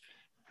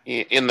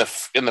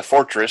the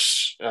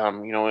fortress.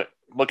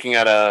 Looking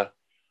at a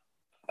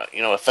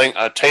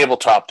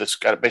tabletop that's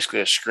got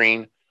basically a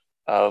screen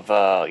of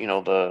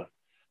the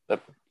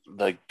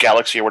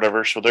galaxy or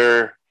whatever. So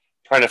they're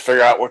trying to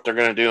figure out what they're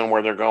going to do and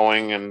where they're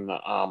going. And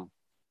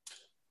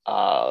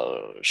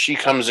she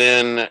comes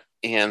in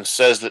and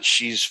says that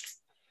she's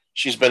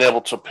been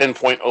able to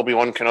pinpoint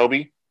Obi-Wan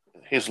Kenobi,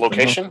 his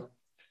location,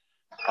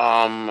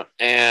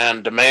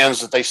 and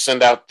demands that they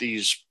send out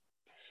these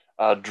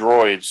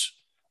droids,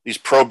 these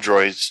probe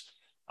droids.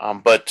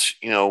 But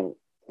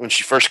when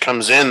she first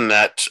comes in,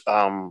 that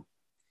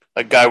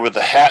guy with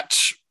the hat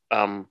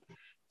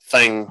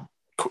thing,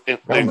 the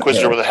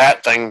Inquisitor with the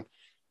hat thing,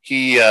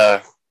 he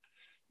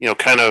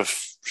kind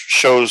of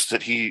shows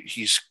that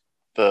he's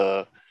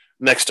the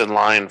next in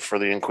line for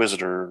the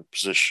Inquisitor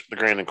position, the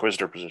Grand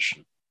Inquisitor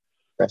position.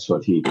 That's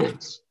what he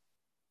thinks.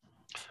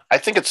 I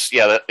think it's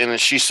and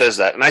she says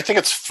that, and I think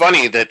it's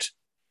funny that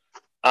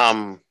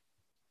I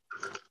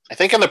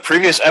think in the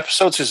previous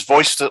episodes his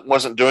voice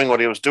wasn't doing what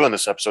he was doing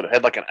this episode. It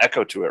had like an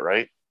echo to it,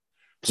 right?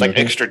 It's like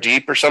extra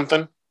deep or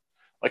something.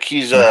 Like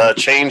he's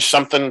changed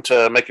something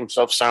to make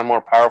himself sound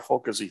more powerful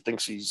because he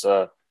thinks he's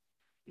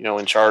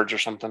in charge or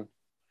something.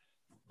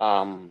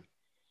 Blah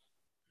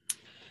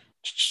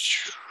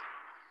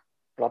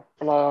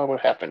blah.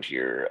 What happened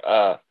here?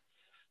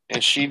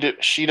 And she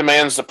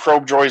demands the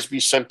probe droids be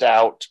sent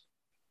out.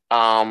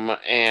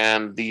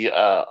 And the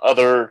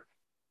other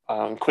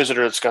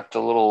Inquisitor that's got the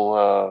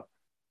little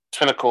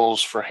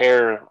tentacles for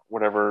hair,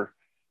 whatever,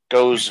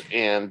 goes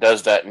and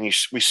does that. And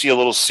we see a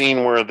little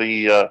scene where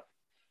the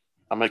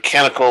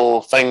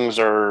mechanical things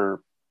are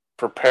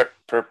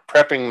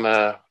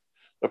prepping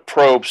the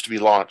probes to be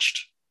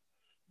launched.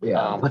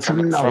 Yeah, what's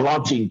from the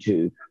launching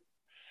tube?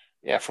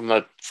 Yeah, from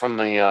the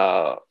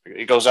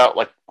it goes out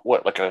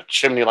like a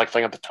chimney like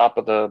thing at the top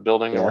of the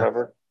building or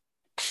whatever.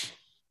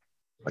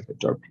 Like a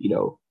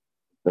torpedo,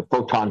 the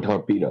photon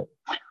torpedo.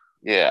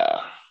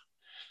 Yeah,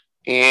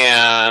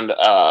 And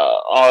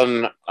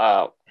on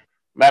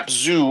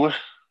Mapuzu,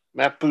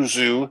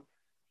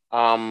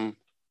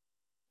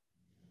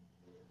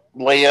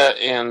 Leia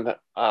and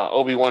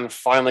Obi-Wan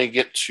finally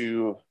get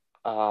to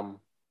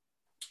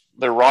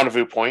their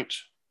rendezvous point.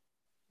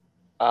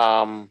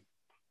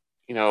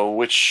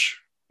 Which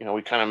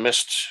we kind of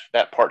missed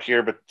that part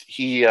here, but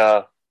he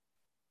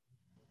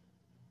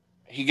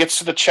gets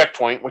to the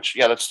checkpoint, which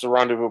that's the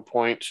rendezvous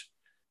point,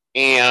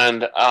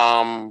 and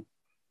all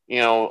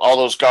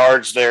those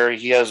guards there.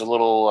 He has a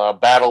little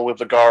battle with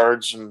the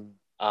guards, and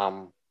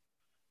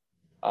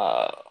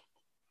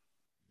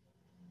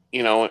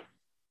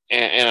and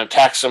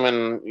attacks them,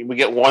 and we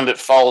get one that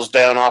falls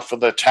down off of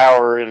the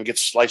tower and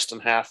gets sliced in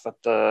half at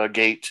the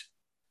gate.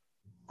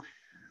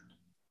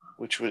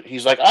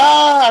 He's like,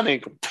 and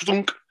he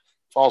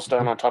falls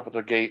down on top of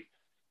the gate.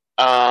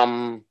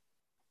 There's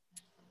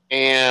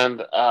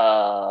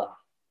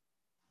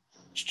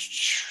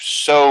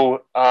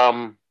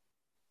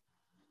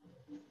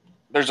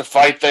a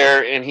fight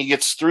there, and he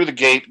gets through the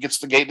gate, gets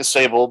the gate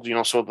disabled,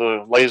 so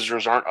the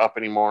lasers aren't up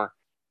anymore.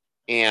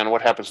 And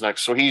what happens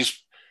next? So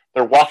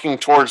they're walking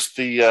towards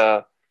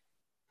the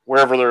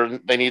wherever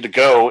they need to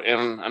go,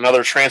 and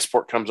another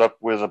transport comes up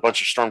with a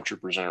bunch of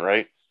stormtroopers in it,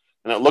 right?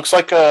 And it looks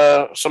like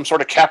some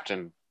sort of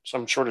captain,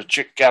 some sort of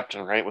chick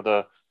captain, right, with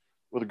a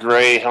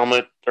gray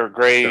helmet or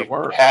gray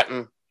hat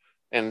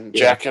and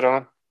jacket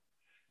on.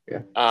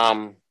 Yeah.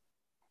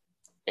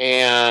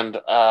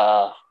 And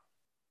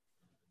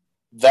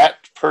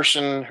that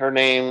person, her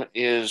name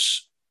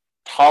is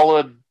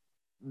Tala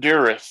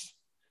Durith.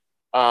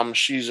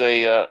 She's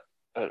a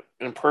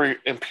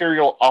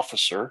imperial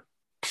officer.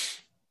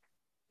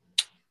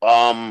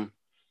 The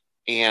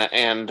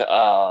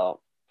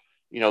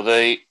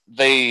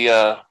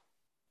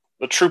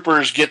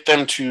troopers get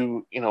them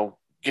to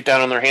get down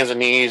on their hands and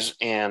knees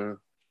and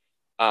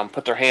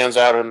put their hands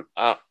out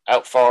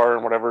far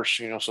and whatever,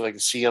 so they can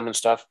see them and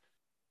stuff.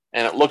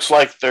 And it looks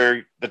like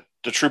the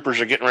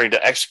troopers are getting ready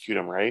to execute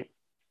them, right?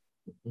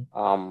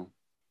 Mm-hmm.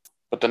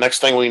 But the next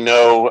thing we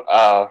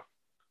know,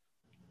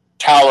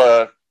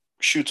 Tala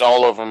shoots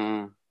all of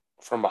them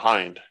from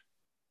behind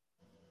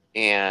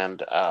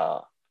and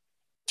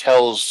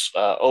tells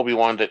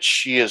Obi-Wan that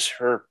she is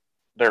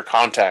their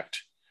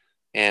contact,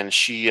 and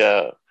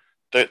they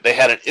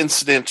had an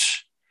incident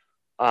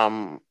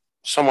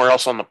somewhere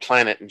else on the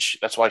planet, and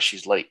that's why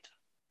she's late.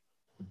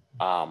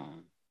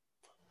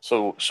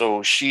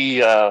 So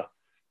she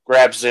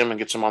grabs them and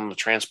gets them on the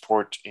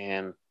transport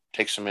and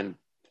takes them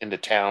into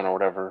town or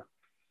whatever.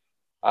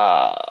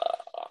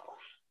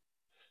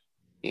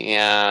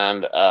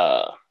 And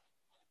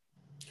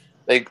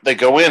they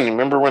go in.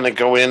 Remember when they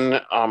go in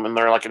and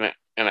they're like in an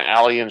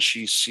alley, and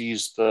she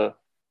sees the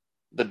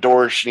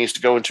door she needs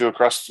to go into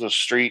across the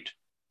street.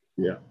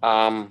 Yeah.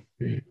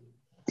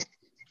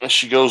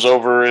 She goes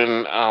over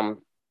and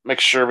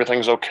makes sure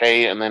everything's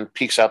okay, and then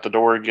peeks out the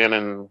door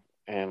again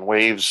and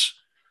waves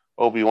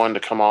Obi-Wan to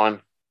come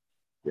on.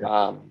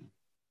 Yeah.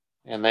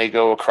 And they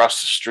go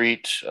across the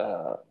street,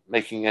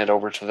 making it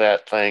over to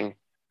that thing.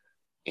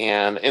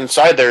 And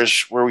inside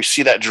there's where we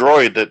see that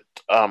droid that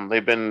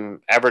they've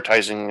been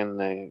advertising in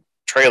the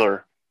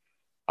trailer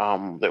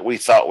that we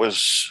thought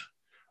was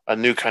a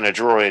new kind of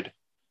droid.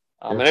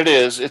 And it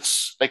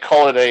is. They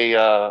call it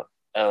a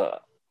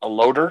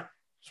loader.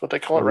 That's what they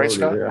call it, right,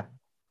 Scott?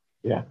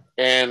 Yeah.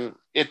 And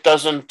it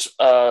doesn't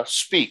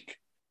speak.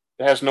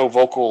 It has no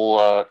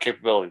vocal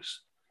capabilities.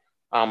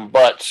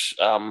 But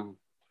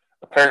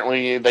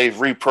apparently they've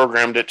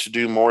reprogrammed it to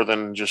do more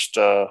than just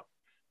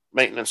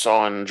maintenance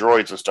on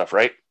droids and stuff,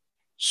 right?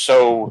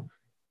 So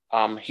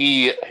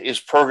he is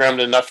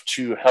programmed enough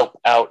to help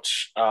out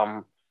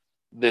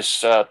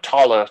this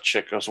Tala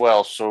chick as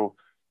well. So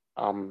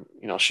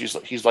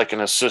he's like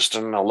an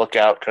assistant, a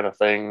lookout kind of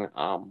thing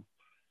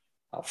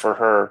for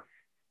her.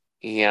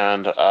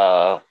 And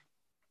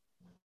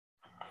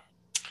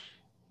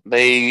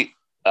the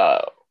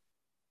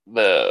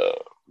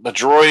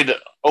droid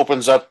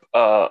opens up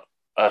a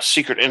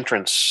secret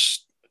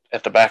entrance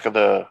at the back of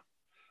the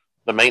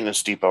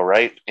maintenance depot,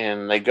 right?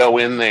 And they go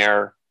in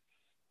there,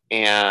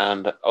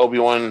 and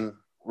Obi-Wan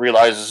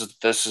realizes that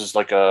this is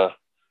like a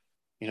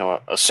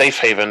safe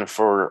haven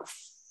for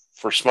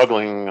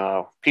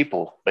smuggling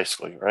people,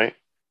 basically, right?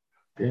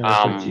 Yeah,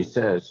 that's what she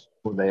says.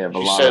 Well, they have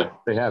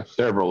they have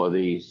several of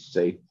these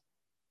safe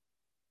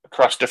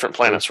across different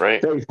planets, right?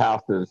 Safe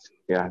houses,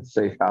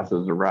 safe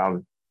houses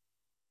around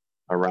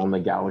the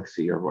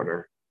galaxy or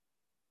whatever.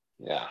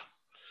 Yeah,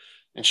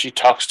 and she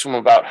talks to him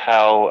about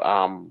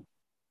how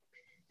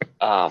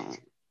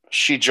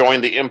she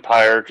joined the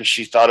Empire because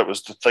she thought it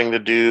was the thing to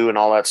do and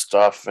all that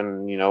stuff,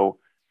 and it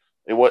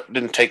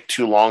didn't take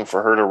too long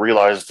for her to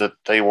realize that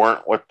they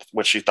weren't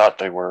what she thought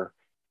they were.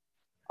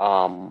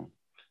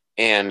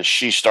 And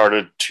she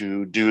started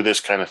to do this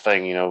kind of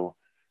thing,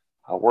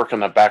 work in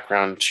the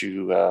background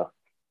to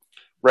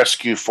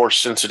rescue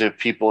Force-sensitive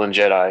people and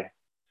Jedi.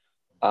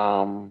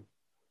 And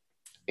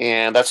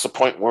that's the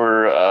point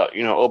where,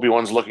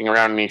 Obi-Wan's looking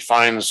around and he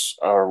finds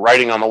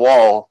writing on the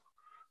wall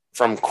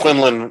from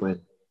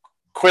Quinlan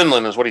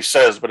Quinlan is what he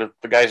says, but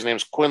the guy's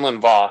name's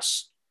Quinlan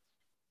Voss.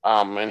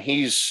 And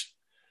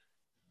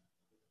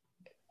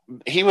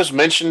he was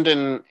mentioned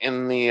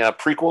in the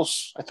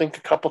prequels, I think,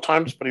 a couple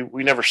times, but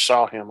we never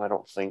saw him, I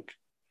don't think.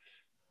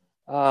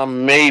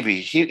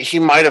 Maybe. He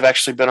might have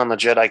actually been on the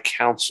Jedi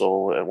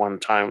Council at one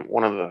time,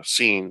 one of the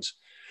scenes.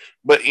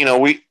 But,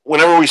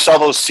 whenever we saw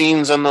those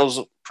scenes in those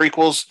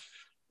prequels,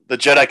 the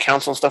Jedi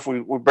Council and stuff,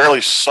 we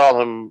barely saw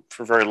them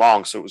for very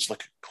long, so it was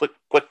like a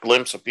quick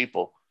glimpse of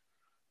people.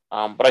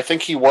 But I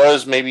think he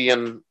was maybe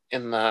in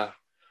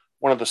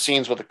one of the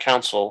scenes with the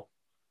Council.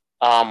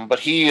 But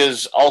he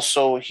has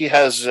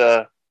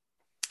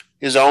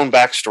his own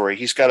backstory.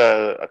 He's got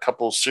a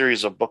couple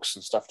series of books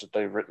and stuff that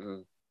they've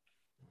written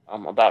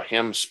about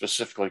him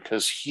specifically,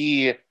 because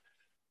he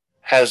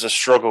has a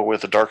struggle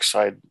with the dark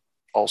side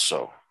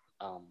also.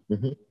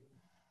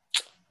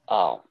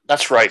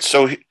 That's right.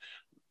 So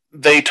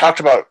they talked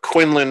about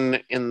Quinlan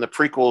in the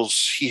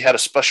prequels. He had a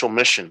special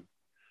mission,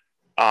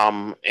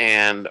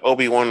 and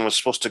Obi-Wan was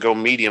supposed to go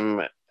meet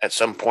him at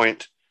some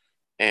point,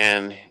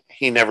 and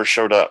he never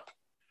showed up.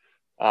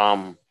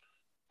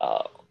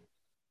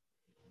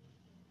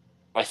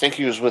 I think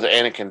he was with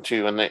Anakin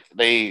too, and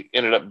they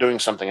ended up doing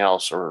something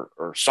else,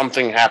 or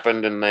something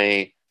happened and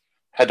they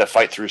had to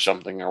fight through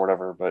something or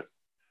whatever, but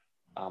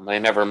they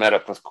never met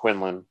up with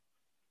Quinlan.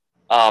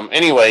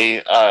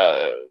 Anyway,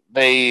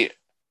 they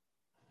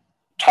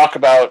talk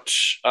about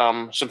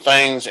some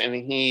things, and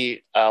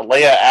Leia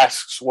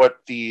asks what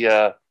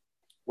it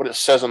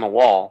says on the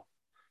wall,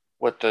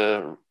 what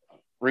the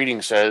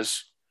reading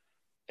says.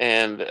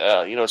 And,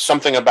 it's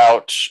something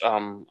about,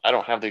 I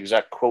don't have the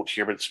exact quote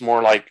here, but it's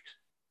more like,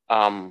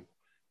 the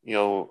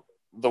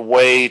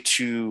way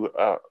to,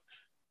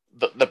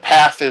 the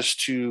path is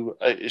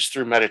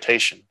through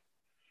meditation.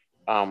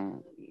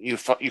 You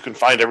can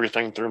find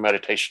everything through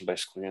meditation,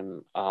 basically.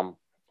 And,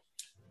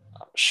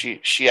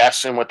 she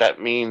asks him what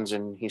that means,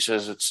 and he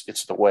says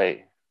it's the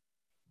way.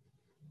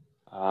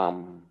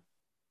 And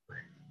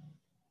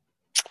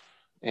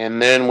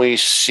then we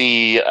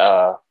see,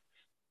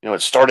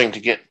 it's starting to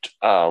get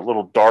a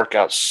little dark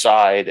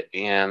outside,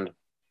 and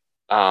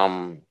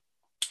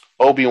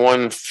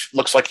Obi-Wan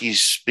looks like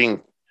he's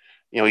being,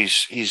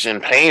 he's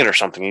in pain or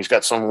something. He's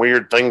got some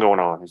weird thing going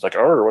on. He's like,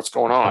 "Oh, what's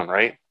going on?"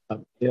 Right?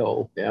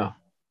 Ill, yeah.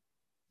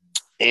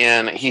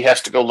 And he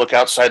has to go look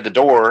outside the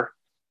door,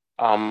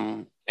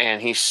 and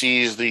he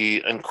sees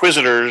the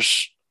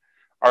Inquisitors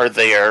are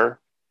there,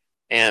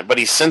 but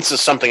he senses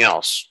something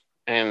else,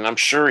 and I'm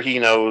sure he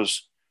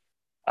knows.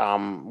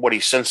 What he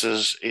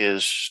senses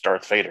is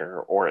Darth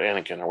Vader or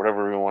Anakin or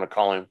whatever we want to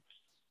call him.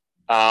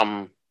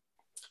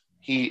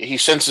 He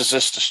senses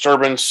this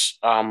disturbance,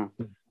 and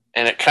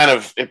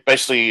it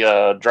basically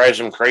drives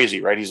him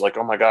crazy, right? He's like,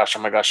 "Oh my gosh, oh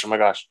my gosh, oh my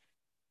gosh."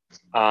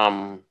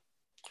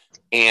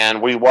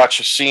 And we watch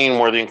a scene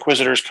where the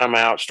Inquisitors come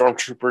out,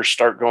 stormtroopers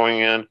start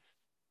going in,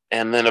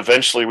 and then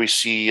eventually we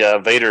see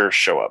Vader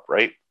show up,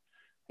 right?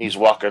 He's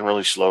walking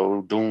really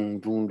slow, doom,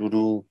 doom, doom,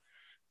 doom.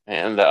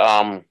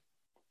 And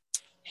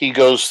he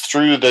goes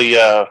through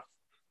the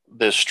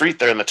street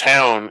there in the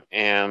town,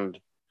 and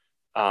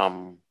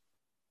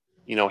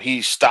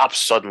he stops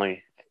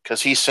suddenly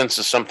because he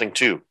senses something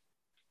too.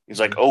 He's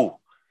like,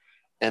 "Oh,"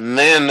 and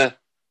then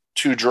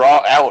to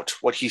draw out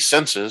what he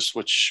senses,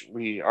 which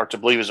we are to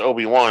believe is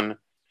Obi-Wan,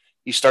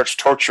 he starts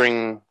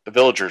torturing the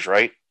villagers.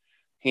 Right?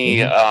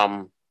 He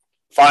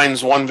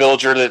finds one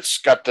villager that's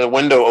got the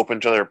window open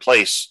to their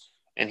place,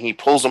 and he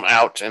pulls them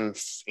out and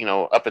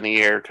up in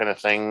the air, kind of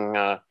thing.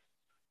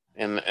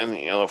 And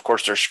of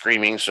course they're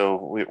screaming, so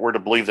we're to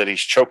believe that he's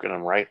choking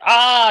them, right?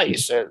 He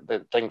said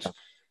that things.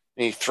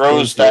 And he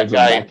throws that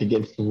guy back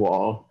against the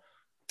wall.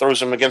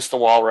 Throws him against the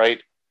wall,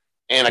 right?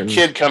 And a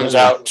kid comes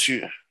out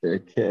to the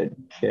kid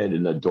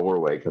in the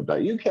doorway comes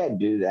out. "You can't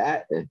do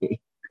that!" And he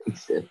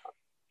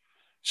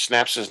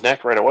snaps his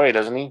neck right away,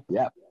 doesn't he?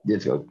 Yeah,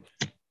 just go.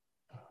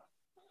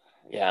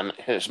 Yeah, and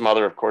his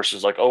mother, of course,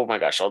 is like, "Oh my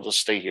gosh, I'll just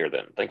stay here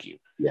then. Thank you."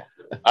 Yeah.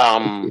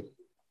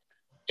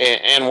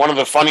 And one of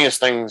the funniest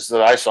things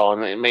that I saw,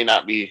 and it may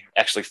not be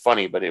actually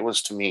funny, but it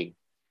was to me.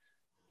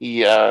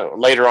 He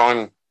later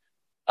on,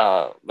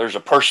 there's a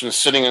person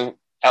sitting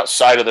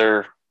outside of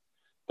their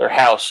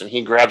house, and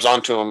he grabs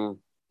onto him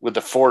with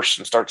the force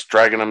and starts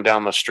dragging him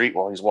down the street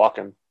while he's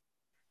walking.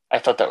 I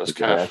thought that was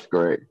that's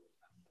great.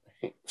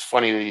 It's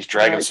funny that he's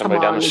dragging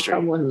somebody down the street.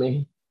 Come with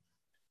me.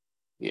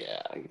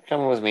 Yeah,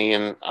 come with me,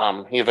 and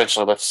he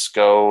eventually lets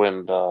go,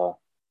 and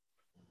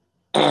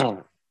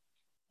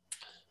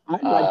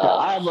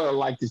I would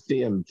like to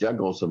see him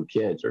juggle some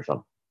kids or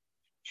something.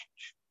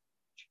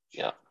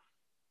 Yeah.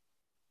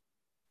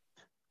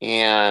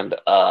 And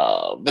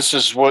this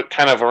is what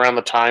kind of around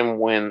the time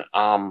when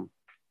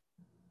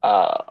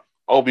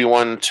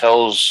Obi-Wan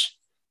tells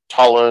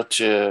Tala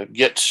to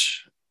get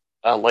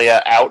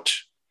Leia out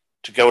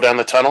to go down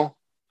the tunnel.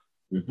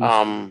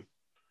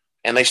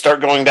 And they start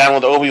going down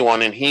with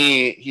Obi-Wan, and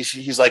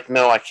he's like,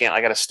 "No, I can't.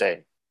 I gotta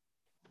stay."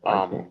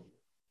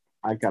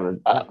 I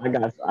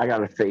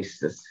gotta face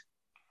this.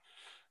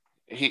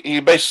 He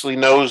basically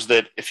knows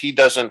that if he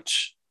doesn't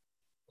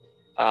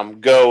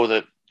go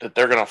that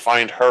they're going to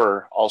find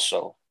her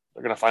also.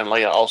 They're going to find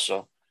Leia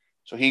also.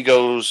 So he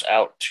goes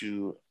out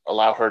to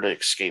allow her to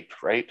escape,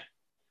 right?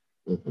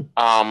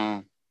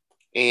 Mhm.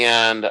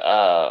 And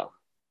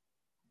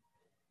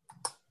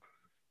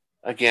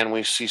again,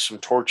 we see some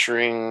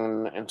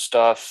torturing and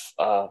stuff.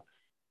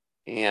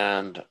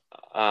 And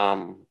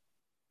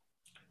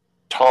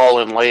Tall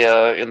and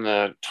Leia in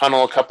the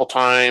tunnel a couple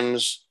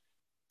times.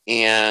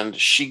 And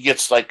she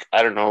gets like,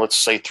 I don't know, let's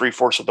say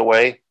 3/4 of the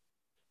way.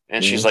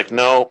 And she's Mhm. like,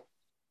 no,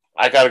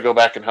 I got to go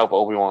back and help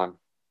Obi-Wan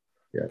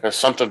Yeah. because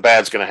something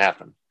bad's going to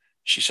happen.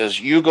 She says,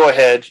 you go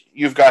ahead.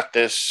 You've got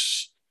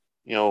this.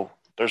 You know,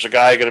 there's a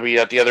guy going to be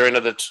at the other end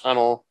of the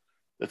tunnel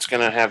that's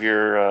going to have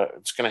your,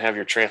 it's going to have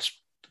your going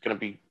to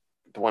be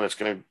the one that's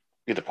going to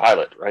be the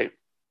pilot, right?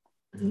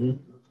 Mhm.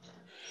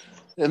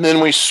 And then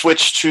we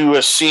switch to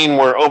a scene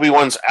where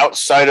Obi-Wan's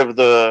outside of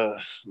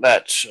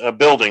that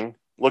building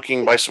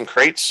looking by some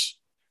crates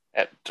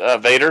at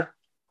Vader.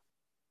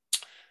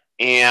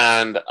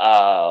 And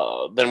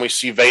then we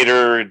see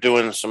Vader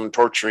doing some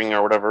torturing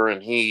or whatever,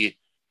 and he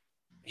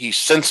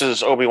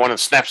senses Obi-Wan and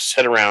snaps his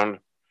head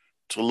around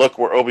to look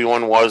where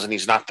Obi-Wan was, and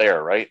he's not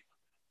there, right?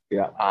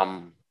 Yeah.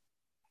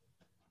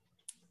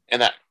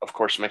 And that, of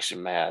course, makes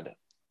him mad.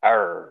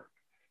 Arr.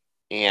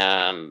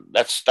 And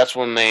that's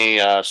when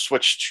they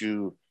switch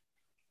to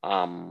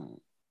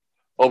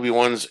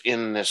Obi-Wan's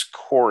in this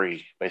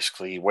quarry,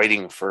 basically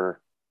waiting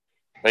for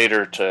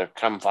Vader to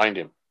come find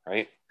him,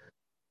 right?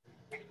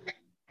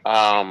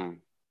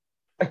 And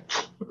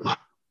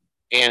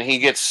he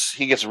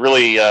gets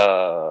really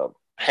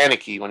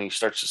panicky when he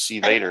starts to see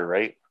Vader,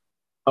 right?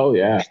 Oh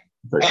yeah.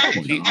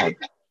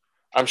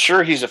 I'm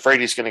sure he's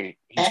afraid he's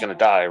gonna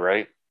die,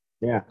 right?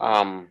 Yeah.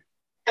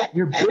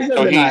 You're bigger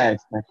so than I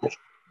expected.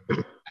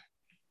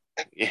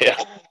 Yeah.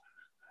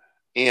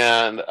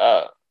 And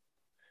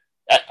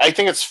I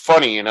think it's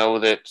funny, you know,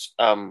 that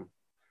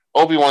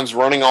Obi-Wan's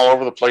running all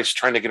over the place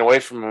trying to get away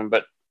from him,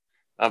 but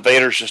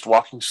Vader's just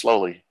walking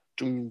slowly.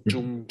 Doom,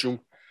 doom, doom.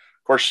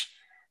 Of course,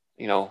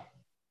 you know,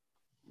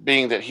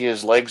 being that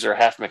his legs are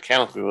half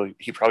mechanical,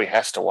 he probably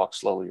has to walk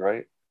slowly,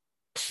 right?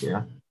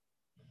 Yeah.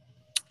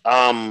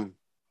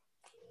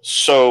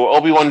 So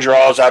Obi-Wan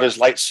draws out his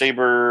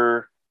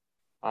lightsaber,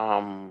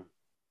 and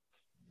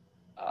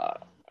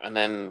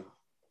then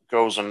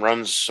goes and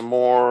runs some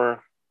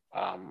more,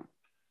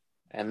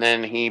 and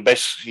then he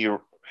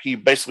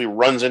basically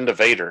runs into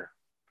Vader,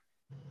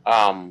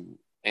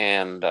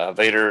 and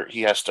Vader,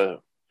 he has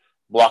to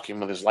block him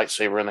with his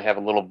lightsaber, and they have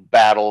a little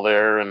battle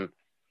there, and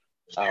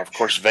of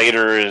course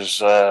Vader is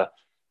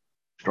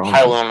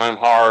piling on him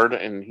hard,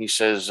 and he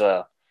says,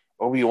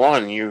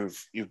 Obi-Wan,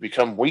 you've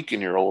become weak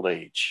in your old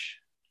age.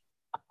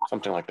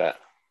 Something like that.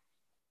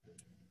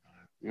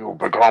 You've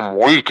become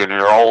weak in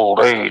your old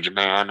age,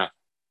 man.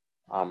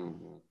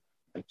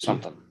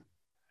 Something.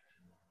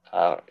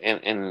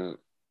 In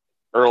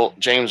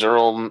James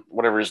Earl,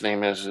 whatever his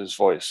name is, his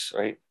voice,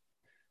 right?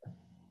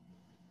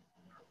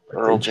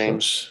 Earl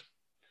James, so.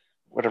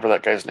 Whatever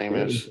that guy's name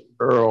is.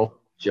 Earl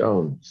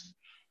Jones.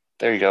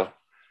 There you go.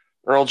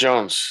 Earl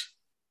Jones.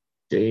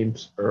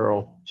 James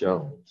Earl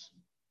Jones.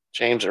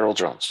 James Earl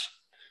Jones.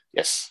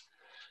 Yes.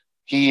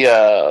 He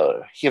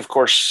of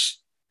course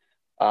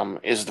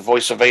is the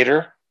voice of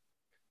Vader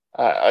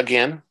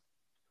again.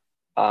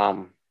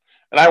 And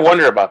I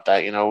wonder about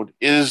that. You know,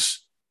 is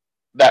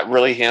that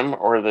really him,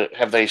 or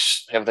have they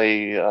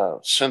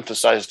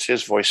synthesized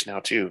his voice now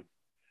too?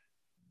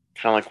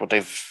 Kind of like what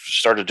they've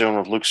started doing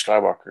with Luke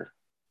Skywalker.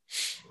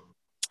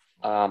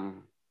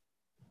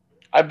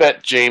 I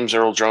bet James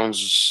Earl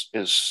Jones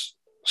is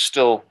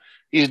still,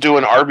 he's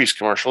doing Arby's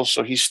commercials,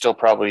 so he's still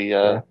probably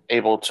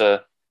able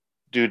to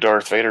do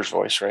Darth Vader's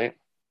voice, right?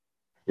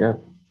 Yeah.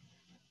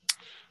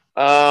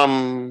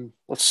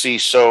 Let's see.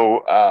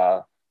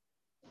 So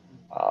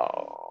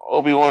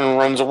Obi-Wan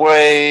runs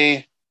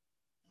away.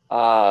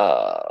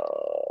 Tala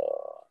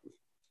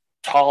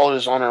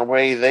is on her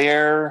way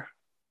there.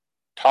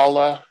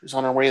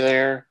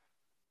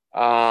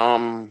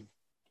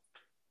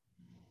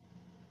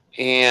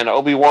 And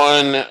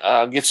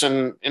Obi-Wan gets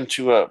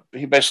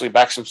he basically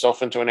backs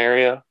himself into an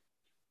area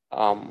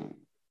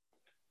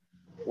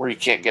where he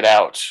can't get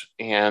out.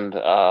 And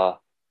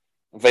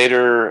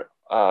Vader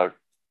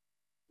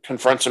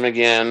confronts him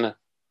again.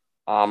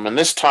 And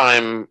this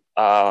time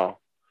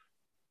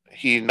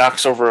he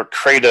knocks over a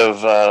crate of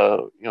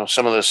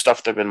some of the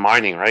stuff they've been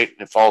mining, right?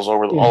 It falls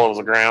all over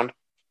the ground.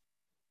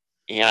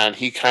 And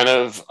he kind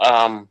of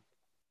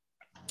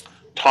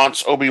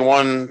taunts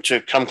Obi-Wan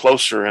to come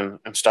closer and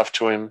stuff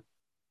to him.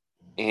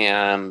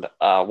 And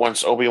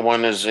once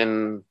Obi-Wan is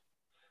in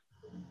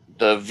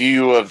the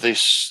view of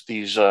these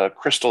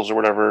crystals or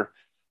whatever,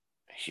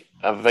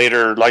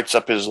 Vader lights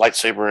up his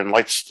lightsaber and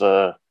lights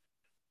the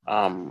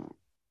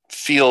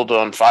field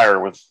on fire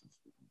with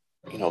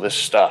this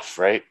stuff,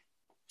 right?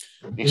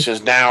 He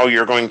says, now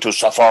you're going to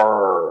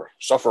suffer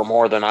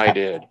more than I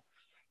did.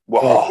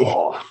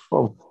 Whoa.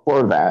 Well,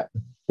 for that,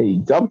 he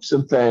dumps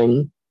the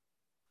thing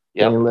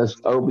and he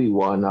lifts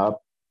Obi-Wan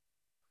up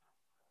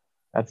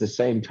at the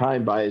same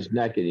time by his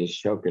neck, and he's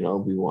choking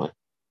Obi-Wan.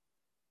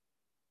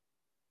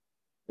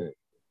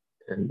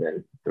 and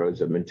then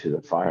throws him into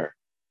the fire.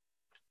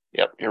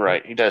 Yep, you're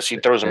right. He does. He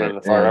throws him into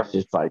the fire. It's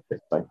just like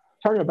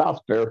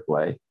turnabout's fair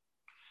play.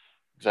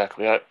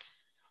 Exactly.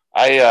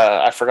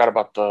 I forgot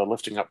about the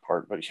lifting up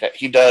part, but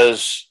he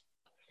does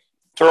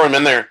throw him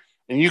in there,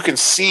 and you can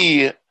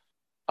see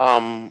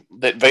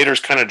that Vader's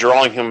kind of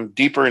drawing him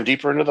deeper and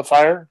deeper into the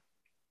fire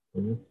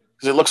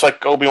because it looks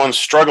like Obi-Wan's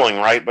struggling,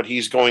 right? But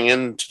he's going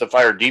into the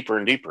fire deeper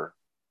and deeper.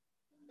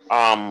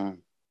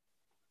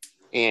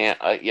 He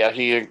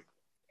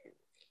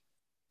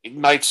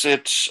ignites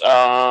it,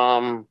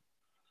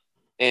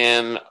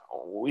 and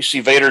we see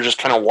Vader just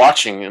kind of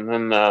watching, and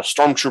then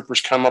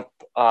stormtroopers come up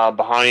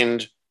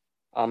behind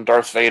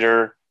Darth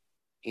Vader,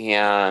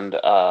 and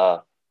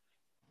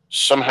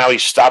somehow he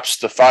stops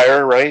the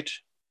fire, right?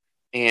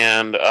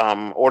 And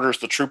orders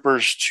the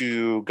troopers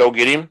to go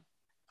get him.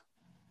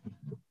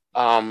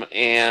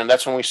 And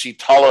that's when we see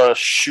Tala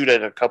shoot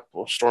at a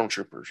couple of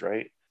stormtroopers,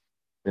 right?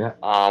 Yeah.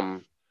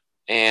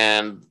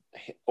 And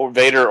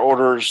Vader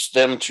orders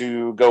them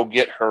to go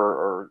get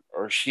her,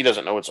 or she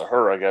doesn't know it's a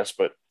her, I guess,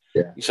 but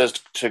he says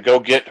to go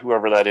get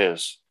whoever that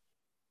is.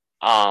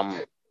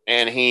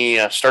 And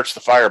he starts the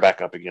fire back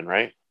up again,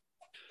 right?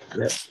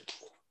 Yeah.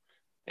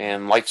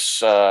 And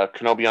lights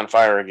Kenobi on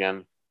fire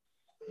again.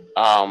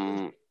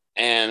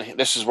 And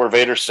this is where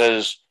Vader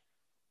says,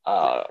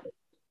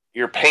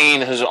 your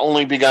pain has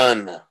only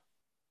begun.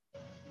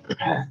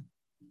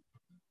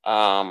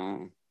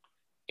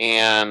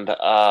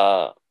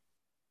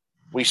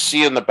 We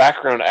see in the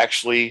background,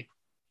 actually,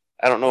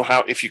 I don't know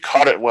if you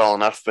caught it well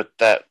enough, but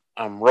that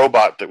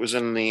robot that was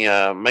in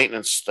the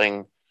maintenance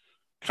thing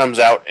comes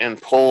out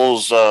and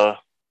pulls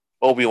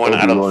Obi-Wan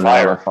out of the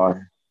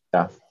fire.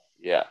 Yeah.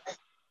 Yeah.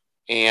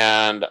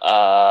 And,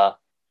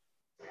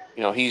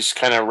 he's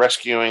kind of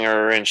rescuing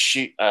her, and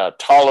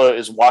Tala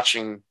is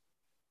watching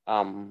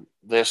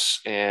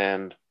this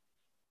and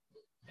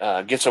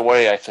gets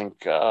away, I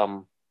think,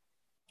 and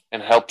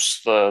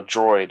helps the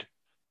droid.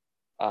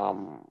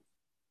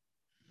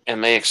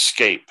 And they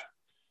escape.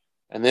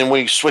 And then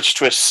we switch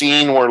to a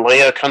scene where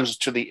Leia comes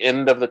to the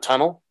end of the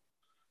tunnel,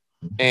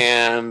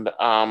 and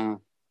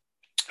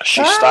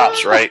she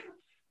stops, right?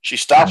 She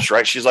stops,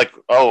 right? She's like,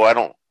 "Oh, I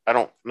don't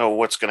know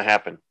what's going to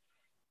happen."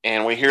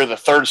 And we hear the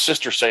third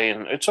sister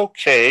saying, "It's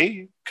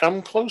okay,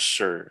 come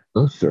closer."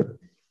 Closer.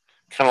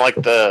 Kind of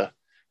like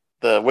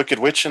the Wicked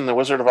Witch in the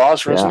Wizard of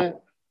Oz, wasn't it?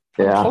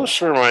 Come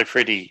closer, my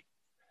pretty.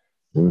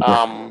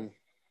 Mm-hmm.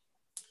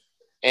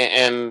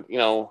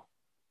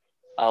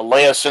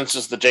 Leia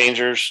senses the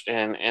dangers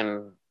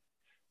and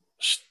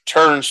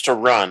turns to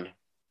run,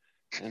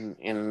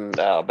 and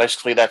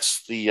basically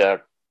that's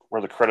the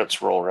where the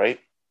credits roll, right?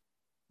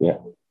 Yeah.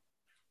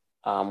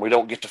 We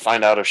don't get to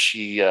find out if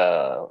she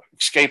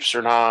escapes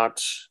or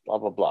not. Blah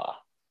blah blah.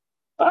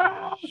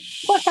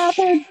 What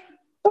happened?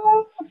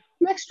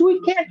 Next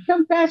week can't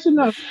come fast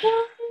enough.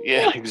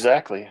 Yeah,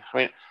 exactly. I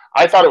mean,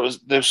 I thought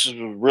this was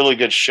a really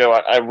good show.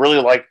 I really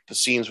liked the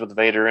scenes with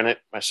Vader in it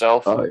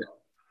myself. Oh yeah.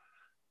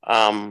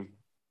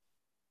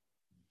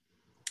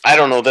 I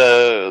don't know,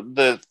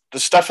 the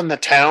stuff in the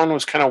town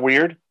was kind of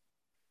weird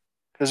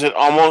because it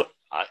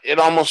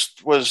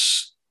almost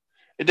was.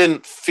 It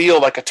didn't feel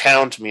like a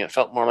town to me. It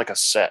felt more like a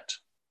set,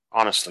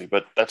 honestly.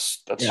 But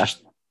that's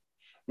just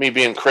me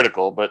being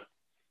critical. But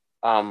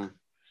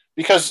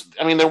because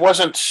I mean, there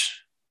wasn't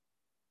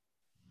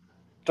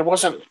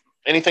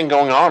anything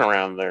going on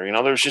around there.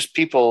 There was just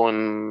people,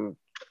 and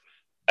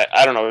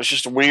I don't know. It was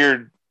just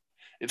weird.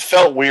 It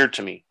felt weird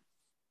to me.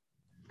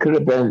 Could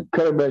have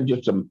been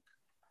just some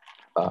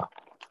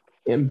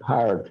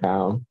empire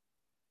town,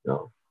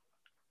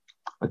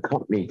 a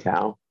company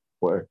town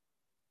where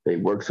they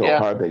work so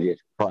hard they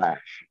just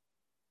crash.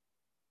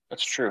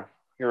 That's true.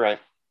 You're right.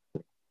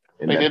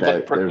 And they did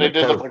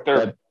look like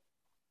they're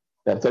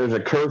that there's a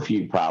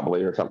curfew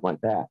probably or something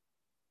like that.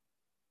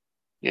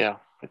 Yeah,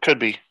 it could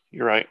be.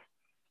 You're right.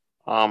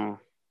 And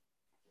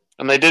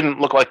they didn't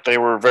look like they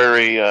were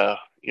very. They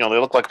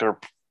looked like the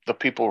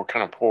people were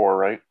kind of poor,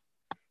 right?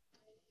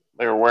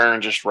 They were wearing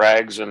just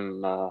rags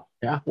and.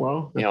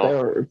 Well,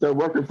 if they're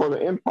working for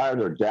the empire,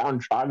 they're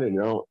downtrodden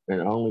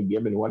and only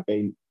given what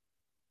they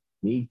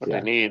need. They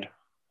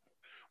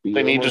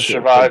need to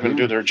survive and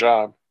do their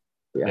job.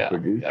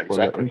 Produce for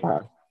the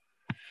empire.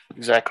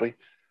 Exactly.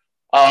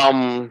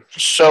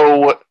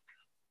 So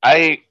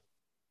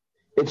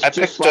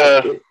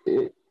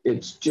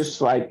it's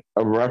just like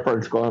a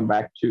reference going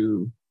back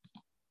to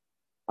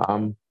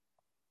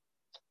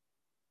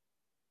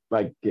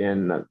like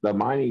in the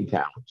mining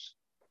towns.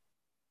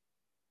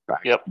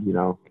 Right. Yep.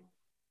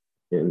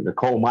 In the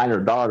coal miner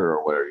daughter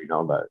or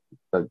whatever,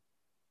 the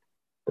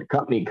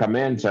company come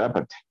in, set up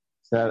the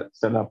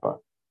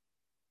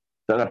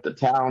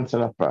town,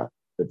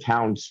 the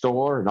town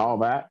store and all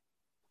that.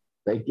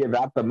 They give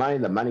out the money.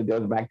 The money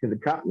goes back to the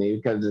company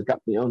because the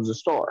company owns the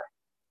store.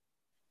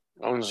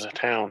 Owns the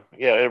town.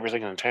 Yeah,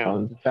 everything in the town.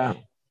 Owns the town.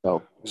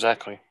 So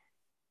exactly.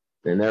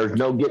 And there's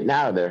no getting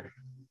out of there.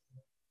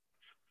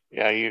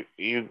 Yeah,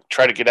 you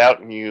try to get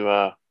out and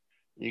you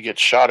get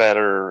shot at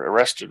or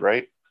arrested,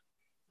 right?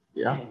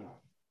 Yeah.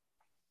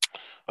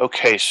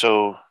 Okay,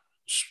 so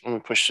let me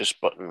push this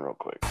button real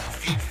quick.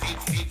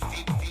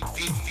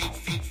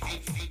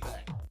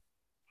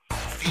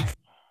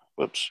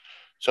 Whoops.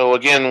 So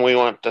again, we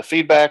want the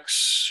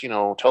feedbacks. You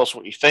know, tell us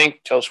what you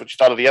think. Tell us what you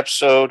thought of the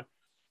episode.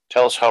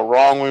 Tell us how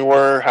wrong we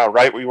were, how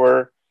right we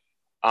were.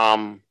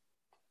 And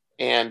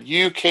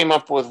you came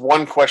up with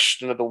one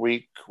question of the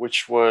week,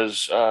 which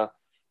was,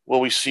 will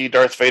we see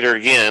Darth Vader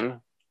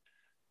again?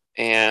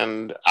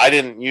 And I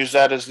didn't use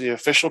that as the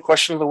official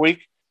question of the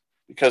week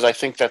because I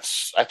think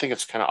it's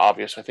kind of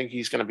obvious. I think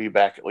he's going to be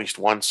back at least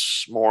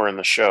once more in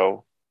the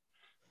show.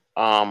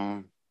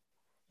 So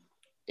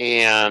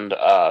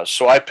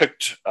I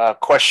picked a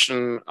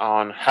question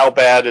on how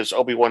bad is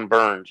Obi-Wan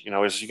burned? You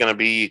know, is he going to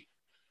be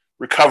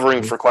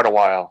recovering for quite a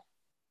while?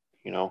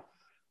 You know,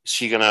 is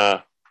he going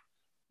to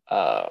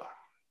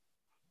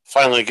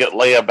finally get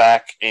Leia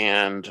back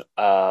and,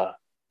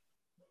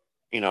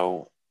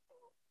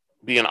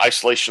 be in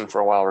isolation for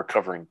a while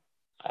recovering?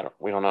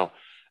 We don't know.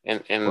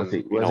 And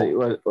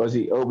was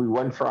he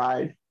Obi-Wan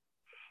fried?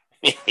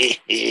 It's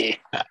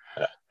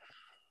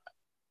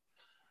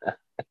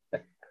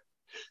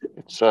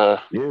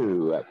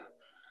you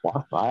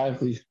walk by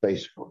the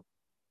space force.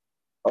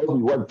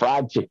 Obi-Wan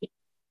fried chicken.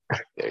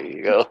 There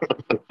you go.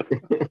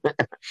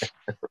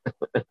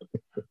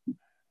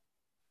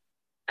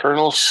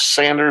 Colonel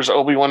Sanders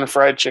Obi-Wan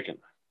fried chicken.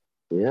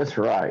 That's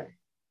right.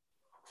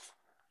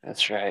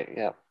 That's right.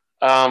 Yeah.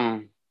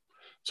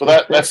 So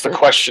that's the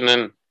question,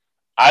 and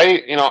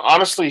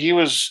honestly, he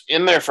was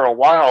in there for a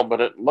while,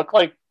 but it looked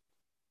like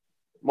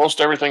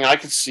most everything I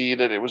could see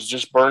that it was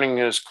just burning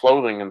his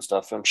clothing and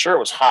stuff. I'm sure it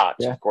was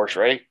hot, of course,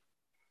 right?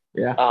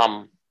 Yeah.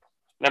 And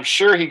I'm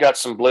sure he got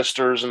some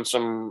blisters and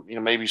some,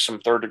 maybe some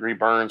 3rd-degree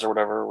burns or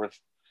whatever.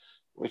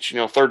 Which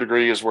 3rd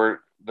degree is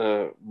where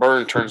the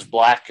burn turns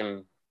black,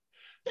 and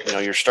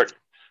you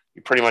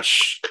pretty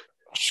much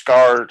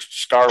scar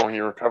when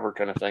you recover,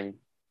 kind of thing.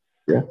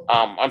 Yeah.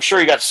 I'm sure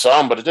he got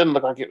some, but it didn't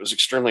look like it was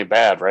extremely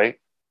bad, right?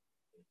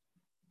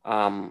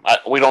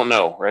 We don't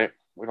know, right?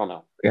 We don't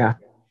know. Yeah.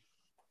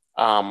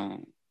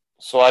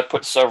 So I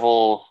put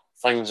several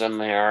things in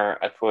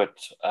there. I put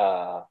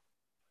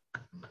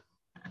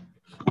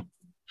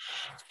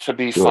to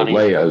be funny.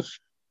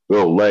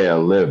 Will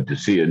Leia live to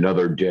see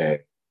another day?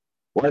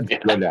 What's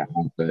going to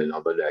happen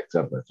on the next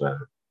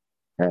episode?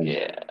 And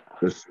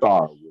the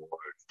Star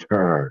Wars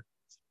turn.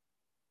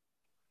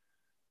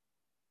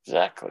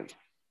 Exactly.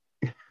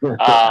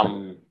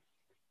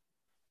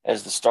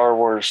 As the Star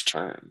Wars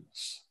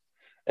turns,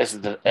 as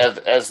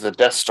the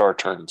Death Star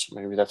turns,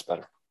 maybe that's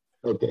better.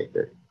 Okay,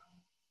 good.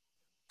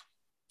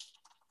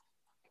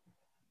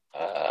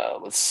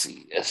 Let's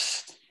see.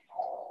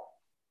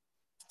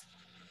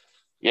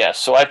 Yeah,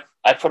 so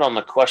I put on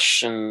the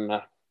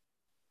question.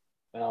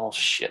 Well,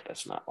 shit,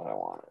 that's not what I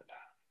wanted.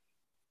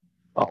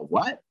 Oh,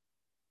 what?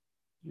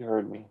 You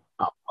heard me.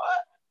 Oh,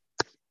 what?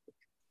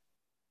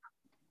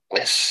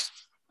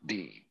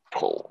 SD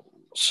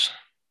polls.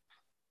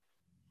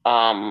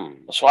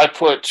 So I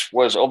put,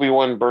 was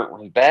Obi-Wan burnt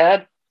really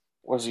bad?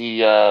 Was he?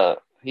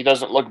 He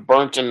doesn't look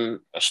burnt in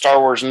Star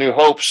Wars: New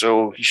Hope,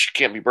 so he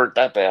can't be burnt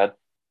that bad.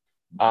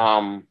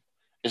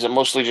 Is it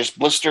mostly just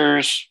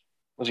blisters?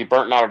 Was he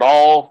burnt not at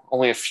all?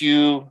 Only a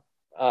few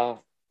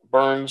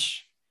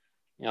burns.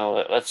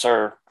 That's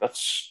on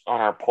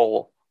our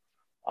poll.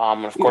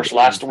 And of course,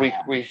 last week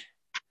we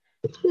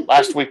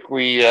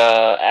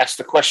asked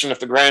the question if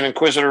the Grand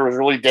Inquisitor was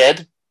really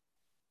dead,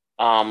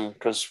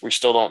 because we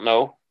still don't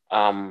know.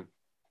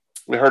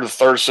 We heard the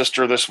third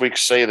sister this week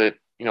say that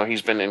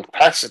he's been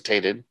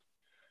incapacitated,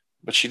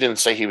 but she didn't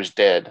say he was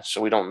dead,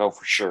 so we don't know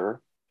for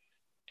sure.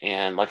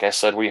 And like I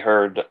said, we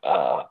heard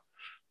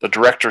the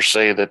director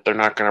say that they're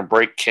not going to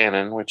break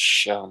canon,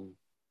 which the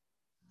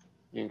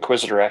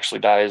Inquisitor actually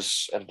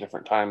dies at a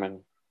different time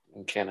in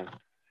canon.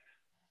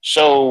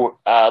 So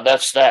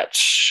that's that.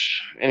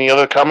 Any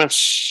other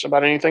comments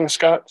about anything,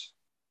 Scott?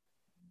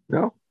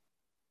 No.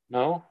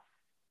 No?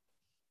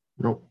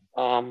 Nope.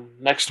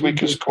 Next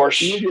week is, of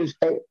course... You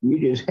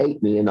just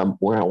hate me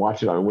when I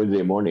watch it on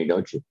Wednesday morning,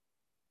 don't you?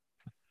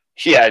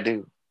 Yeah, I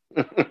do.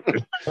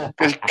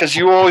 Because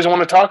you always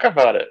want to talk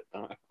about it.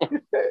 No,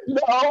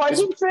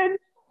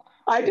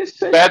 I just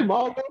sent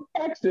small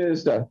texts and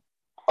stuff.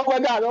 Oh my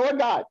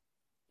God.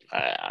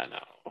 I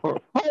know.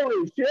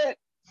 Holy shit.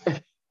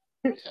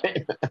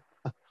 Yeah.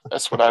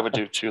 That's what I would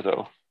do too,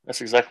 though.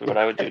 That's exactly what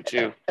I would do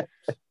too.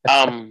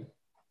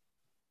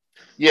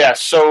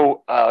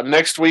 So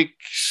next week,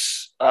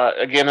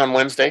 again on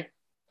Wednesday.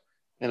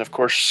 And of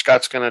course,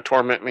 Scott's going to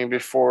torment me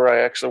before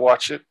I actually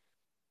watch it.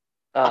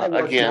 I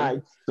work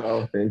again.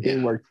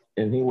 Nights,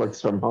 he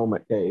works from home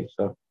at day.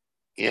 So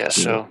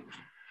so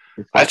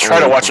I try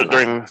to watch it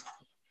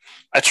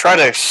I try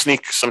to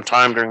sneak some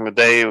time during the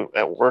day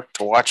at work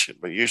to watch it,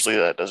 but usually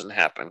that doesn't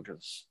happen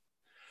because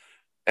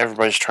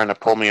everybody's trying to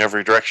pull me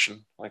every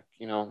direction. Like,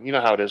 you know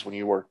how it is when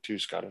you work too,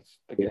 Scott.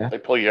 They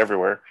pull you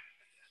everywhere.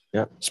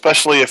 Yeah.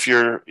 Especially if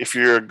you're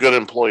a good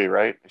employee,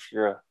 right? If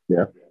you're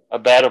a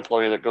bad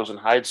employee that goes and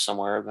hides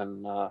somewhere,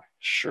 then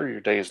sure,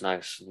 your day is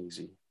nice and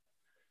easy.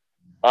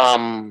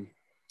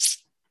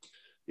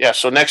 yeah,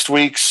 so next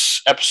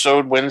week's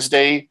episode,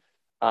 Wednesday,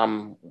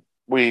 that'll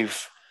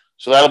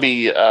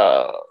be,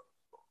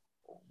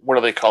 what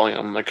are they calling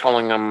them? They're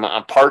calling them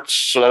parts.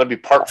 So that'll be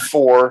part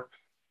 4,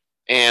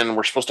 and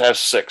we're supposed to have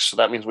 6. So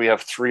that means we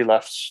have 3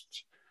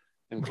 left,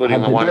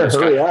 including the one that's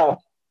going to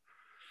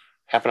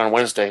happen on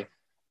Wednesday.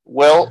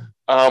 Well,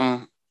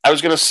 I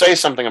was going to say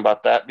something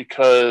about that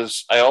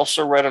because I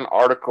also read an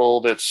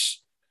article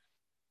that's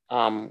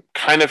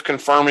kind of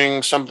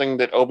confirming something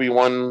that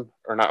Ewan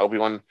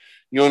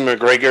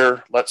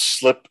McGregor let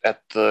slip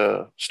at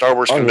the Star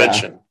Wars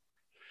convention. Yeah.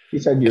 He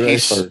said you're ready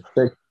for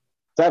 6,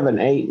 7,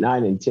 8,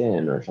 9, and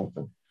 10 or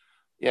something.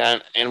 Yeah,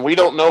 and we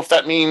don't know if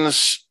that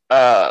means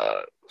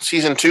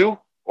season 2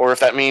 or if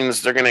that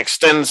means they're going to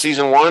extend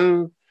season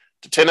 1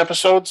 to 10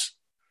 episodes.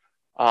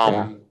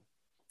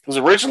 Because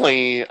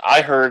originally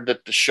I heard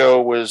that the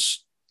show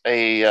was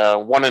a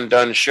one and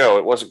done show.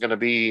 It wasn't going to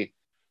be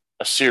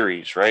a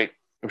series, right?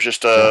 It was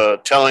just a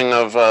telling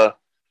of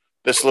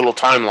this little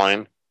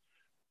timeline.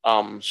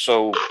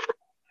 So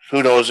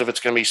who knows if it's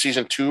going to be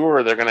season 2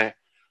 or they're going to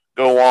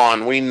go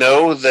on. We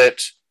know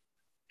that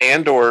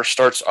Andor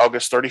starts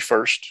August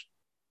 31st.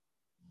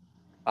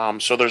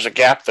 So there's a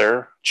gap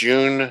there,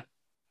 end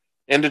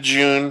of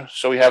June.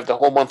 So we have the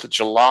whole month of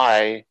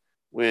July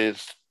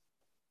with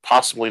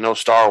possibly no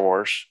Star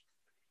Wars.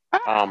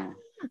 And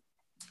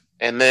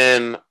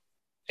then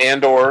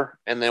Andor,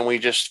 and then we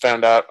just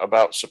found out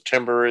about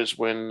September is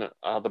when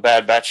the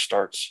Bad Batch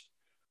starts.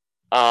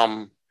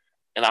 And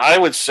I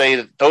would say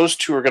that those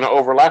two are going to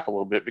overlap a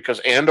little bit because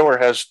Andor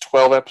has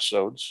 12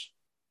 episodes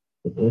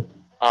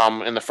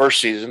in the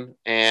first season,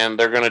 and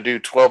they're going to do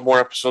 12 more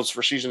episodes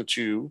for season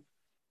 2.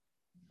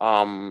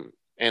 And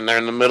they're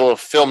in the middle of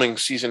filming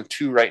season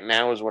 2 right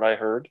now, is what I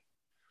heard.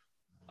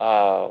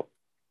 And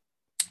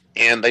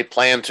they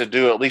plan to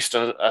do at least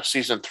a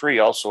season 3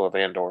 also of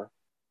Andor.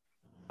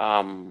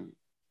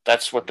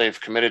 That's what they've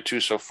committed to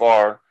so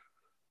far.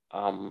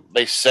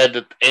 They said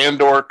that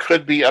Andor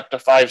could be up to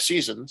 5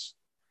 seasons.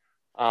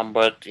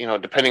 But,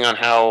 depending on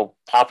how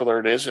popular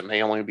it is, it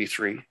may only be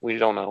 3. We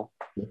don't know.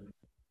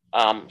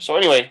 So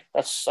anyway,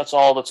 that's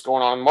all that's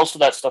going on. Most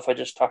of that stuff I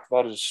just talked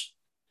about is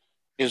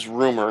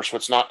rumor, so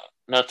it's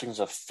nothing's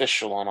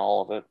official on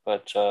all of it.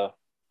 But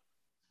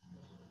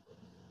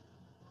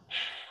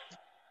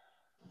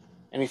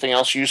anything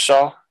else you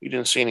saw? You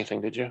didn't see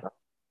anything, did you?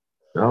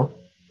 No.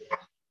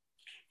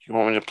 You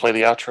want me to play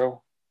the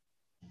outro?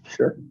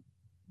 Sure.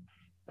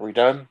 Are we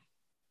done?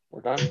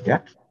 We're done?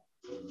 Yeah.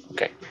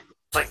 Okay.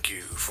 Thank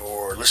you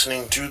for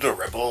listening to the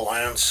Rebel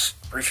Alliance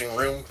Briefing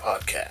Room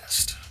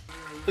podcast.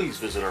 Please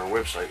visit our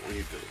website where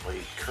you can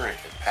play current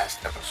and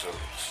past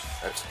episodes.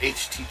 That's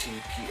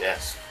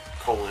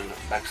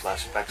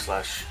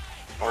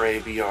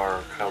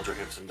https://RABR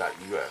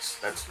KyleJohansson.us.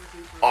 That's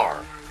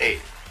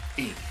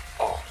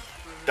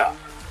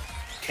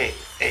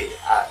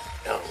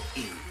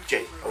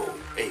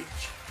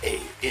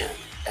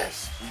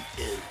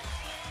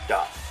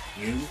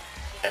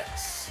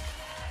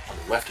On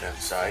the left-hand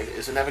side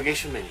is a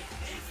navigation menu.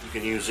 You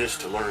can use this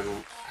to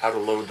learn how to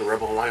load the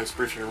Rebel Alliance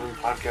Briefing Room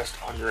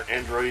podcast on your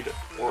Android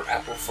or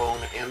Apple phone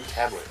and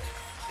tablet.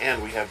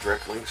 And we have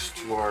direct links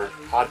to our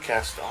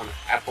podcast on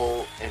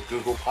Apple and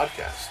Google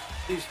Podcasts.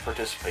 Please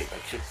participate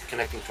by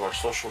connecting to our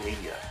social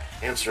media,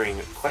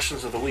 answering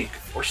questions of the week,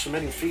 or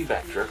submitting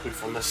feedback directly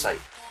from the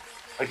site.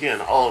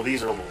 Again, all of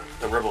these are on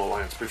the Rebel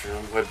Alliance Briefing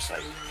Room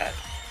website at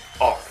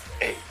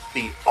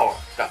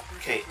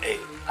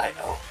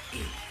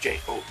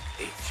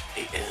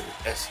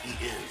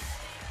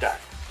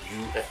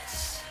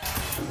RABR.KyleJohansson.us.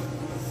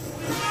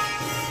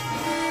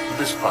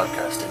 This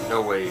podcast in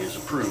no way is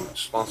approved,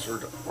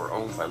 sponsored, or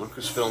owned by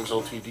Lucasfilms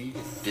Ltd.,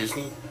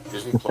 Disney,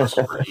 Disney Plus,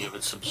 or any of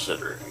its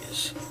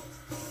subsidiaries.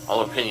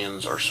 All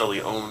opinions are solely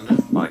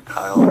owned by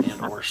Kyle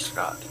and or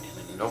Scott,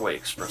 and in no way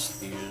express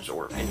the views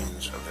or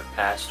opinions of their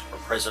past or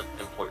present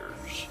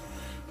employers.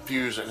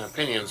 Views and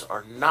opinions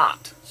are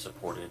not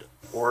supported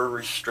or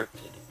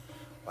restricted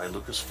by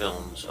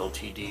Lucasfilms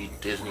Ltd.,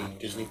 Disney,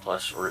 Disney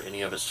Plus, or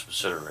any of its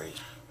subsidiaries.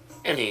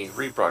 Any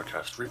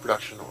rebroadcast,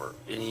 reproduction,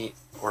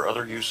 or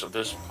other use of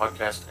this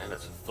podcast and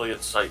its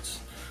affiliate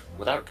sites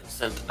without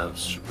consent of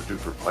Super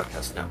Duper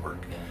Podcast Network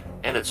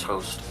and its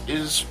host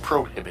is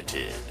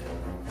prohibited.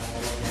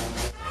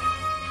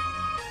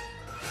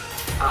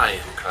 I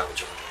am Kyle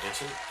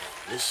Johansson,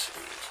 and this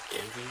is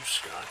Andrew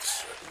Scott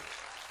Sutton.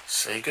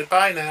 Say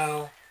goodbye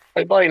now.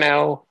 Bye-bye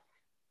now.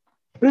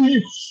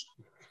 Peace.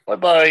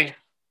 Bye-bye.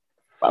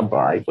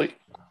 Bye-bye.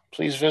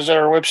 Please visit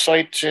our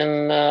website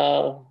and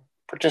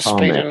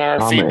participate in our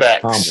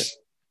feedbacks.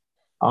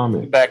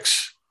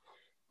 Feedbacks.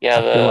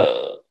 Yeah,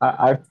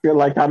 I feel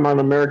like I'm on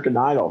American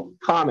Idol.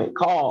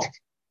 Call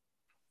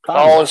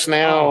us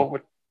now.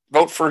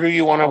 Vote for who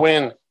you want to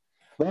win.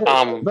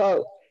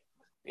 Vote.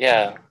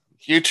 Yeah,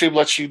 YouTube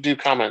lets you do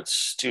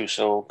comments too,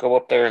 so go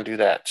up there and do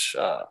that.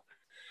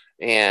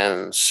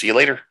 And see you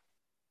later.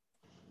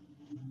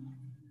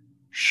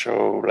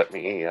 So let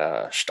me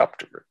stop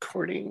the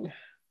recording.